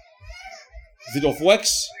 Is it of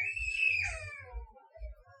works?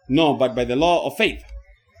 No, but by the law of faith.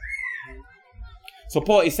 So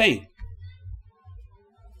Paul is saying,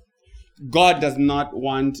 God does not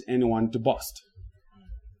want anyone to boast.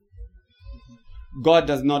 God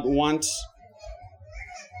does not want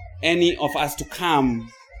any of us to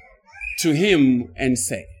come to him and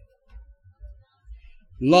say,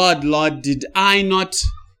 "Lord, Lord, did I not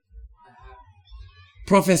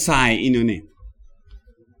prophesy in your name?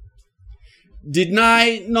 Did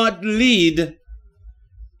I not lead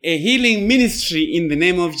a healing ministry in the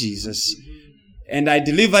name of Jesus? And I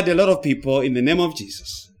delivered a lot of people in the name of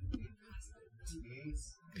Jesus.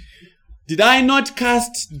 Did I not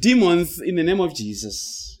cast demons in the name of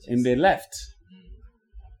Jesus? And they left.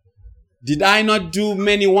 Did I not do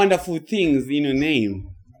many wonderful things in your name?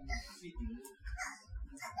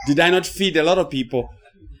 Did I not feed a lot of people?"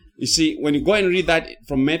 You see, when you go and read that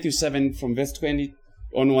from Matthew 7, from verse 20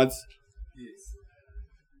 onwards,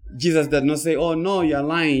 Jesus does not say, "Oh no, you're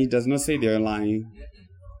lying." He does not say they're lying.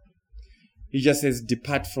 He just says,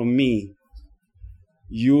 depart from me,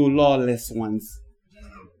 you lawless ones.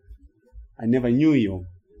 I never knew you.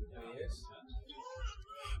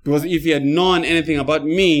 Because if you had known anything about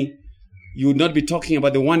me, you would not be talking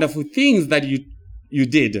about the wonderful things that you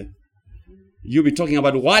did. You'll be talking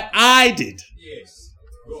about what I did. Yes.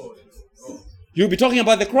 You'll be talking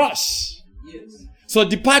about the cross. Yes. So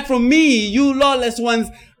depart from me, you lawless ones.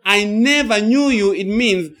 I never knew you. It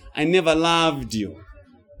means I never loved you.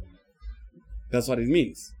 That's what it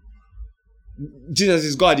means. Jesus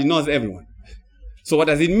is God. He knows everyone. So what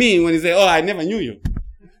does it mean when he says, oh, I never knew you?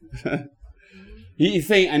 He is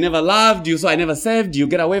saying, I never loved you, so I never served you.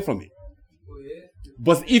 Get away from me.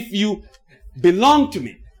 But if you belong to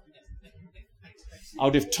me, I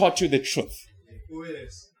would have taught you the truth.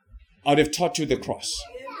 I would have taught you the cross.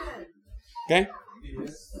 Okay?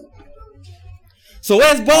 So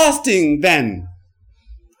where's boasting then?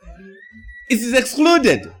 It is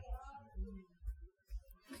excluded.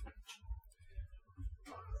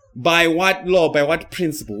 By what law? By what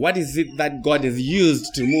principle? What is it that God has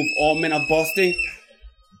used to remove all men of boasting?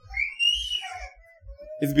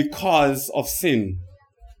 It's because of sin.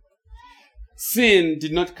 Sin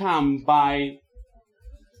did not come by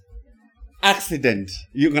accident.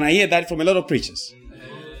 You're going to hear that from a lot of preachers.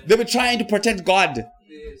 They were trying to protect God.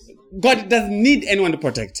 God doesn't need anyone to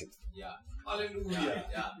protect him. Yeah. Hallelujah.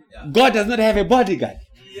 Yeah. God does not have a bodyguard.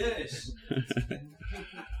 Yes.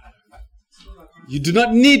 You do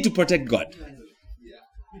not need to protect God.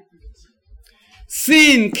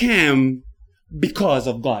 Sin came because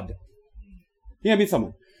of God. Hear me,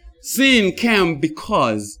 someone. Sin came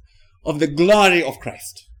because of the glory of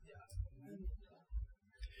Christ.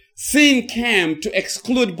 Sin came to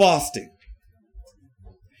exclude boasting.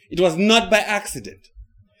 It was not by accident.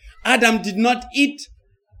 Adam did not eat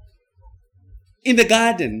in the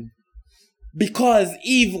garden because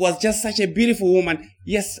Eve was just such a beautiful woman.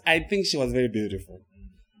 Yes, I think she was very beautiful.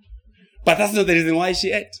 But that's not the reason why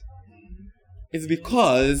she ate. It's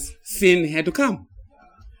because sin had to come.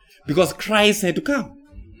 Because Christ had to come.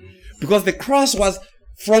 Because the cross was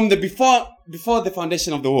from the before the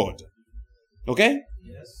foundation of the world. Okay?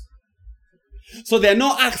 Yes. So there are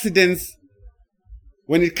no accidents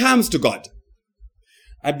when it comes to God.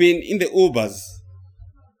 I've been in the Ubers,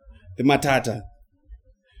 the Matata.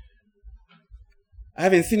 I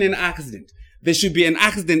haven't seen an accident. There should be an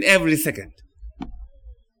accident every second.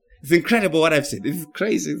 It's incredible what I've seen. This is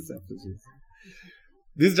crazy stuff.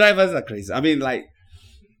 These drivers are crazy. I mean, like,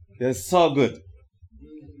 they're so good.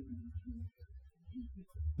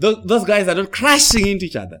 Those guys are not crashing into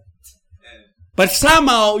each other. But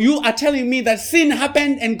somehow you are telling me that sin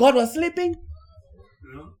happened and God was sleeping?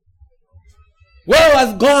 Where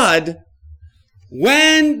was God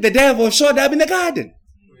when the devil showed up in the garden?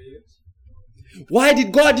 Why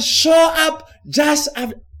did God show up just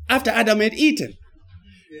after Adam had eaten?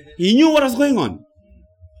 He knew what was going on.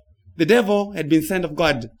 The devil had been sent of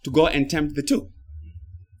God to go and tempt the two.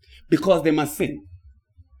 Because they must sin.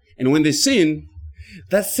 And when they sin,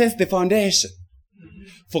 that sets the foundation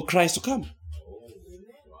for Christ to come.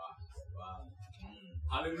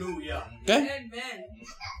 Hallelujah. Okay? Amen.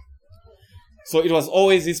 So it was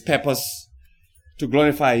always his purpose to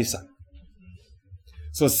glorify his son.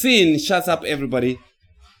 So sin shuts up everybody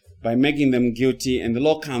by making them guilty, and the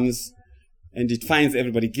law comes and it finds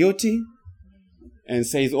everybody guilty and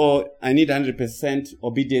says, oh, I need 100%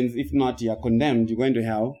 obedience. If not, you are condemned. You're going to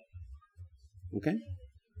hell. Okay?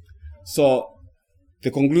 So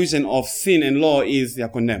the conclusion of sin and law is you are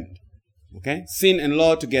condemned. Okay? Sin and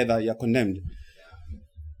law together, you are condemned.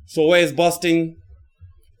 So where is boasting?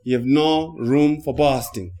 You have no room for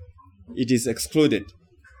boasting. It is excluded.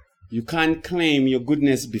 You can't claim your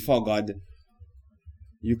goodness before God.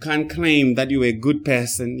 You can't claim that you were a good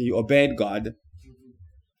person, you obeyed God.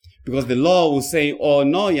 Because the law will say, oh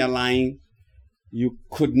no, you're lying. You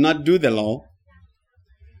could not do the law.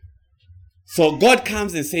 So God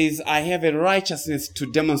comes and says, I have a righteousness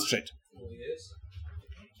to demonstrate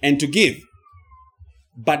and to give,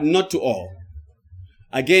 but not to all.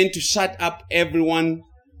 Again, to shut up everyone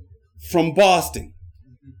from boasting.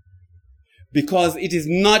 Because it is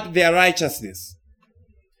not their righteousness,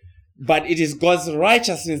 but it is God's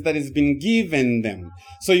righteousness that has been given them.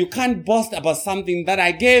 So you can't boast about something that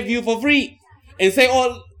I gave you for free and say,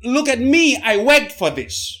 oh, look at me, I worked for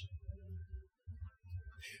this.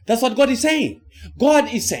 That's what God is saying.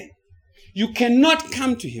 God is saying, you cannot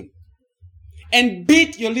come to him and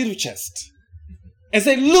beat your little chest and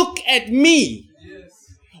say, look at me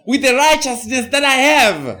with the righteousness that I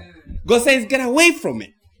have. God says, get away from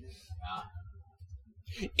me.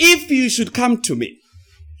 If you should come to me,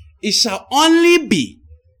 it shall only be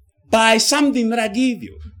by something that I give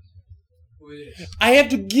you. Oh, yes. I have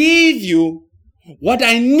to give you what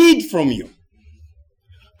I need from you.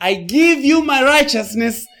 I give you my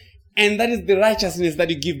righteousness, and that is the righteousness that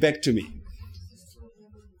you give back to me.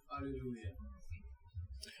 Hallelujah.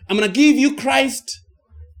 I'm going to give you Christ,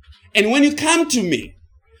 and when you come to me,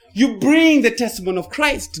 you bring the testimony of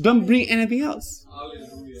Christ. Don't bring anything else.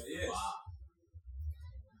 Hallelujah. Yes.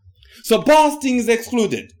 So boasting is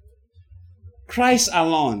excluded. Christ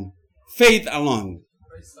alone. Faith alone.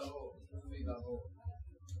 Praise the Lord. Praise the Lord.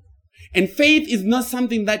 And faith is not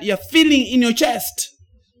something that you're feeling in your chest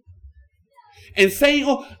and saying,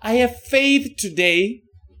 oh, I have faith today.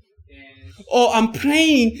 Yes. Or I'm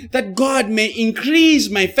praying that God may increase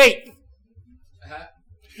my faith.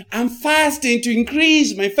 I'm fasting to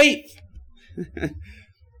increase my faith.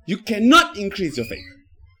 You cannot increase your faith.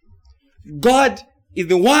 God is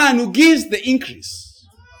the one who gives the increase.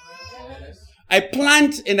 Yes. I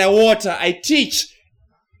plant and I water, I teach.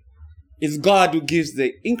 It's God who gives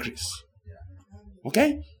the increase.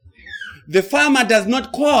 Okay? The farmer does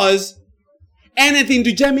not cause anything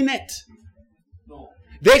to germinate. No.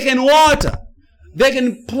 They can water. They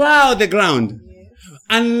can plow the ground.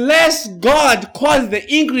 Unless God causes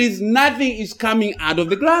the increase, nothing is coming out of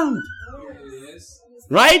the ground. Yes.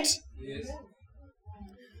 Right? Yes.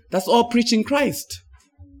 That's all preaching Christ.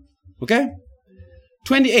 Okay?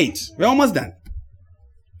 28. We're almost done.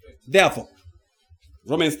 Therefore,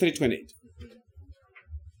 Romans 3:28.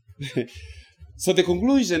 So the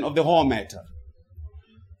conclusion of the whole matter.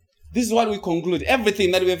 This is what we conclude.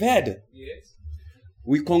 Everything that we've had. Yes.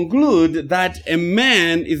 We conclude that a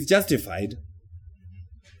man is justified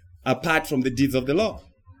apart from the deeds of the law.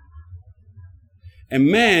 A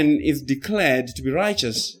man is declared to be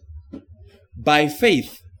righteous by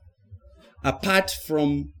faith apart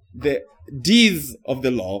from the deeds of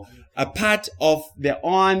the law, apart of their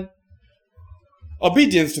own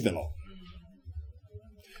obedience to the law.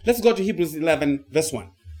 Let's go to Hebrews 11 verse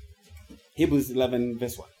 1. Hebrews 11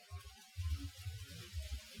 verse 1.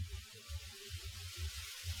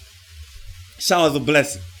 Showers of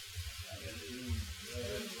blessing.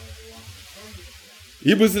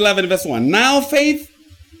 Hebrews 11 verse 1. Now faith.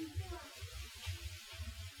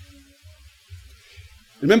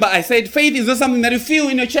 Remember I said faith is not something that you feel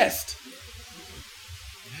in your chest.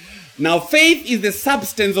 Now faith is the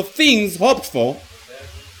substance of things hoped for,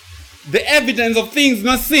 the evidence of things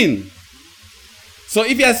not seen. So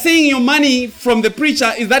if you are seeing your money from the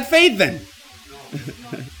preacher, is that faith then?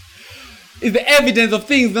 It's the evidence of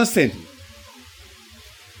things not seen.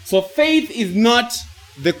 So faith is not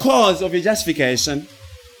the cause of your justification,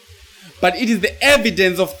 but it is the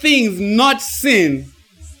evidence of things not seen.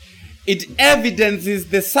 It evidences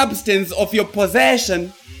the substance of your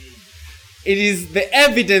possession. It is the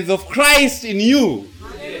evidence of Christ in you.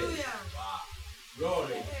 Hallelujah.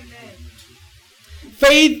 Glory. Amen.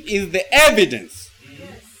 Faith is the evidence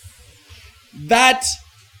that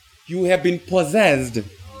you have been possessed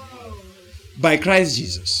by Christ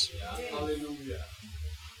Jesus. Hallelujah.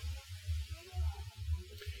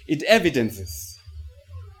 It evidences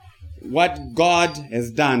what God has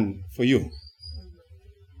done for you,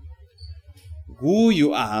 who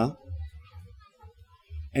you are,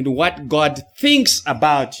 and what God thinks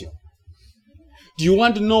about you. Do you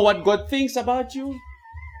want to know what God thinks about you?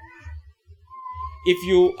 If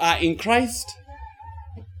you are in Christ,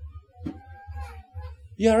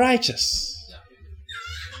 you are righteous.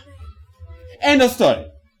 End of story.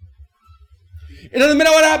 It doesn't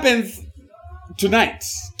matter what happens tonight,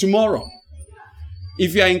 tomorrow.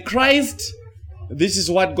 If you are in Christ, this is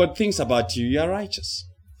what God thinks about you. You are righteous.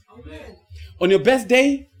 Amen. On your best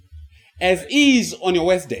day, as is on your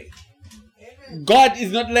worst day. God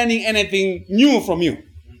is not learning anything new from you.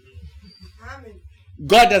 Amen.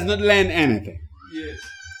 God does not learn anything. Yes.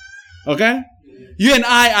 Okay? You and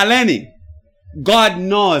I are learning. God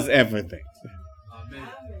knows everything. Amen.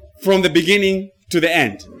 From the beginning to the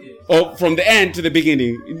end. Or from the end to the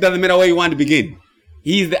beginning. It doesn't matter where you want to begin.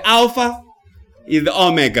 He is the Alpha. He is the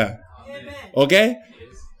Omega. Amen. Okay?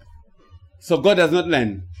 Yes. So God does not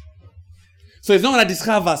learn. So he's not going to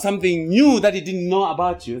discover something new that he didn't know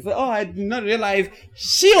about you. So, oh, I did not realize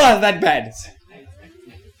she was that bad.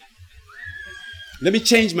 Let me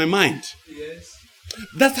change my mind. Yes.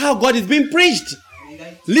 That's how God is being preached.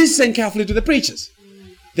 Listen carefully to the preachers.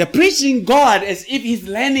 They're preaching God as if he's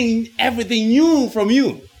learning everything new from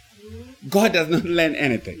you. God does not learn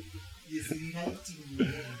anything.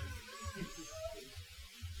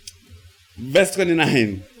 Verse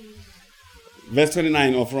 29. Verse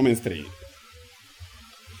 29 of Romans 3.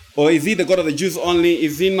 Or is he the God of the Jews only?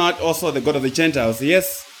 Is he not also the God of the Gentiles?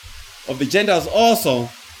 Yes, of the Gentiles also.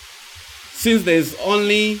 since there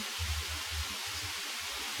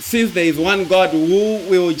is one God who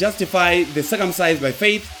will justify the circumcised by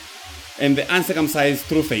faith and the uncircumcised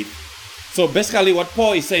through faith. So basically what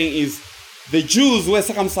Paul is saying is the Jews were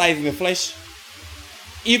circumcised in the flesh.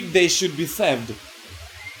 If they should be saved,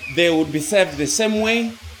 they would be saved the same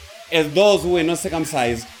way as those who were not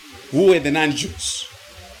circumcised, who were the non-Jews.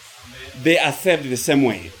 They are saved the same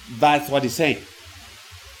way. That's what he's saying.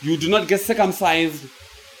 You do not get circumcised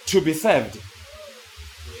to be saved.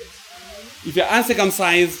 If you're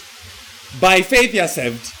uncircumcised, by faith you're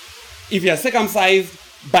saved. If you're circumcised,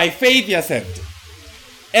 by faith you're saved.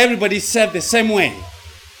 Everybody's saved the same way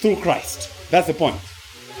through Christ. That's the point.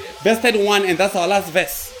 Verse 31, and that's our last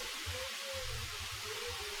verse.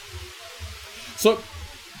 So,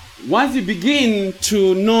 once you begin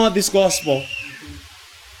to know this gospel,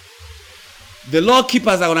 the law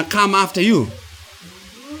keepers are going to come after you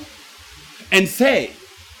and say,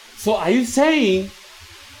 so are you saying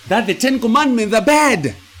that the 10 Commandments are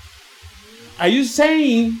bad? Are you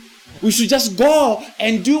saying we should just go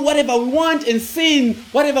and do whatever we want and sin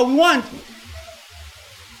whatever we want?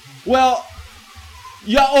 Well,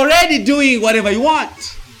 you're already doing whatever you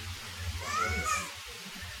want.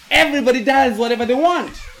 Everybody does whatever they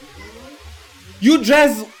want. You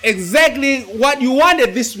dress exactly what you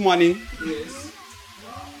wanted this morning. Yes.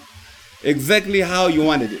 Exactly how you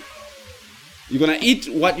wanted it. You're going to eat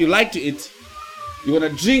what you like to eat. You're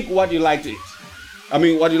going to drink what you like to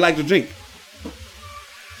eat. What you like to drink.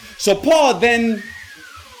 So Paul then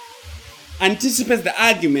anticipates the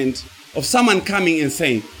argument of someone coming and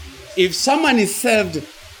saying, if someone is saved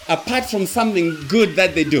apart from something good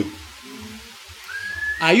that they do,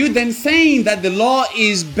 are you then saying that the law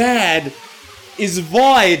is bad, is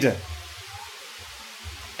void?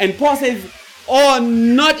 And Paul says, oh,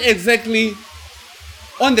 not exactly.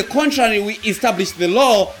 On the contrary, we established the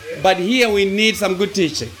law, but here we need some good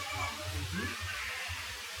teaching.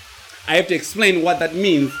 I have to explain what that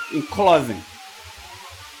means in closing.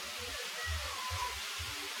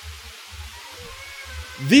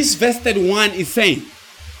 This verse 31 is saying,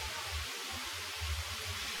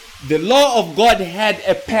 the law of God had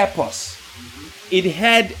a purpose. It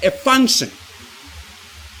had a function.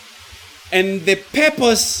 And the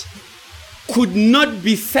purpose could not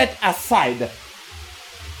be set aside,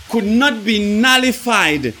 could not be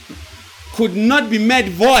nullified, could not be made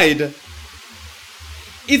void.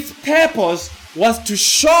 Its purpose was to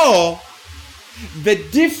show the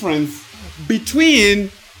difference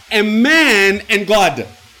between a man and God.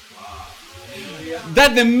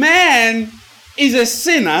 That the man is a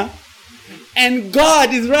sinner and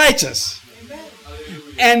God is righteous.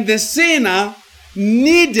 And the sinner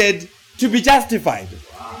needed to be justified.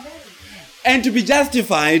 And to be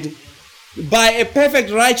justified by a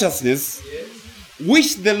perfect righteousness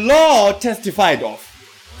which the law testified of.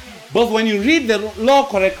 But when you read the law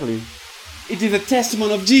correctly, it is a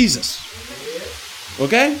testimony of Jesus.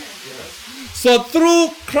 Okay? So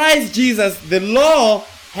through Christ Jesus, the law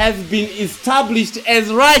has been established as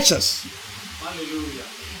righteous,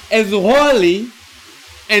 as holy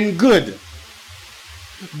and good.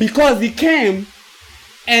 Because he came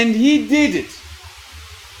and he did it.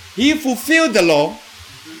 He fulfilled the law.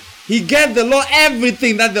 He gave the law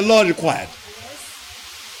everything that the law required.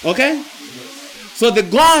 Okay? So the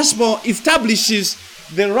gospel establishes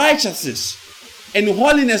the righteousness and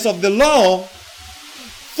holiness of the law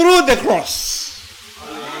through the cross.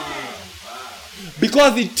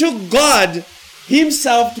 Because it took God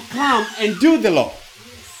himself to come and do the law.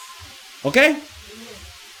 Okay?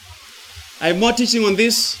 I have more teaching on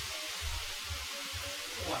this.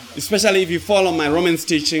 Especially if you follow my Romans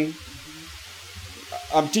teaching.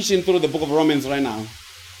 I'm teaching through the book of Romans right now.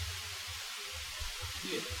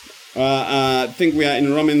 I think we are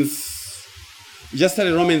in Romans. We just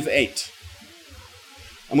started Romans 8.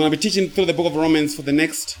 I'm going to be teaching through the book of Romans for the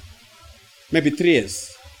next maybe 3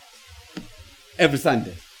 years. Every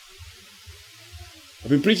Sunday. I've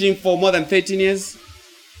been preaching for more than 13 years.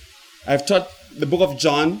 I've taught the book of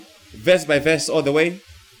John, verse by verse all the way.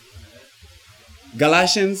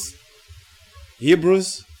 Galatians,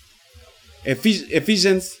 Hebrews,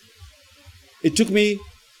 Ephesians. It took me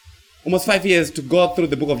almost 5 years to go through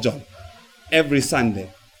the book of John. Every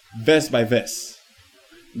Sunday, verse by verse.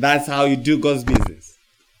 That's how you do God's business.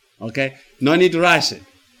 Okay? No need to rush it.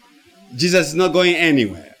 Jesus is not going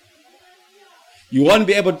anywhere. You won't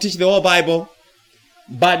be able to teach the whole Bible,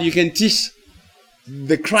 but you can teach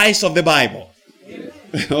the Christ of the Bible.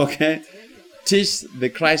 Okay? Teach the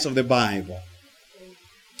Christ of the Bible.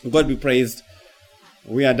 God be praised.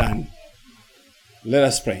 We are done. Let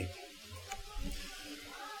us pray.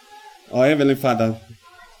 Our Heavenly Father,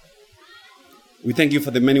 We thank you for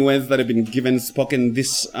the many words that have been spoken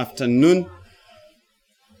this afternoon.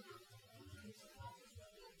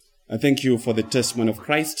 I thank you for the testimony of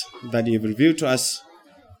Christ that you have revealed to us.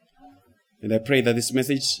 And I pray that this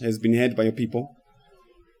message has been heard by your people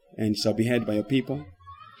and shall be heard by your people.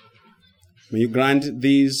 May you grant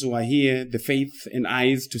these who are here the faith and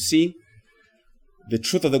eyes to see the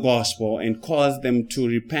truth of the gospel and cause them to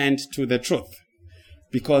repent to the truth.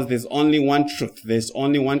 Because there's only one truth. There's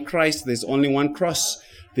only one Christ. There's only one cross.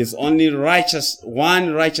 There's only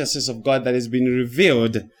one righteousness of God that has been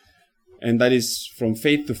revealed. And that is from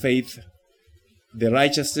faith to faith. The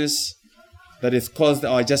righteousness that has caused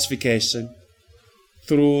our justification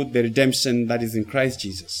through the redemption that is in Christ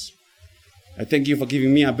Jesus. I thank you for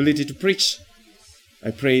giving me ability to preach.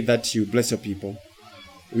 I pray that you bless your people.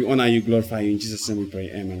 We honor you, glorify you. In Jesus' name we pray.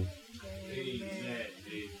 Amen.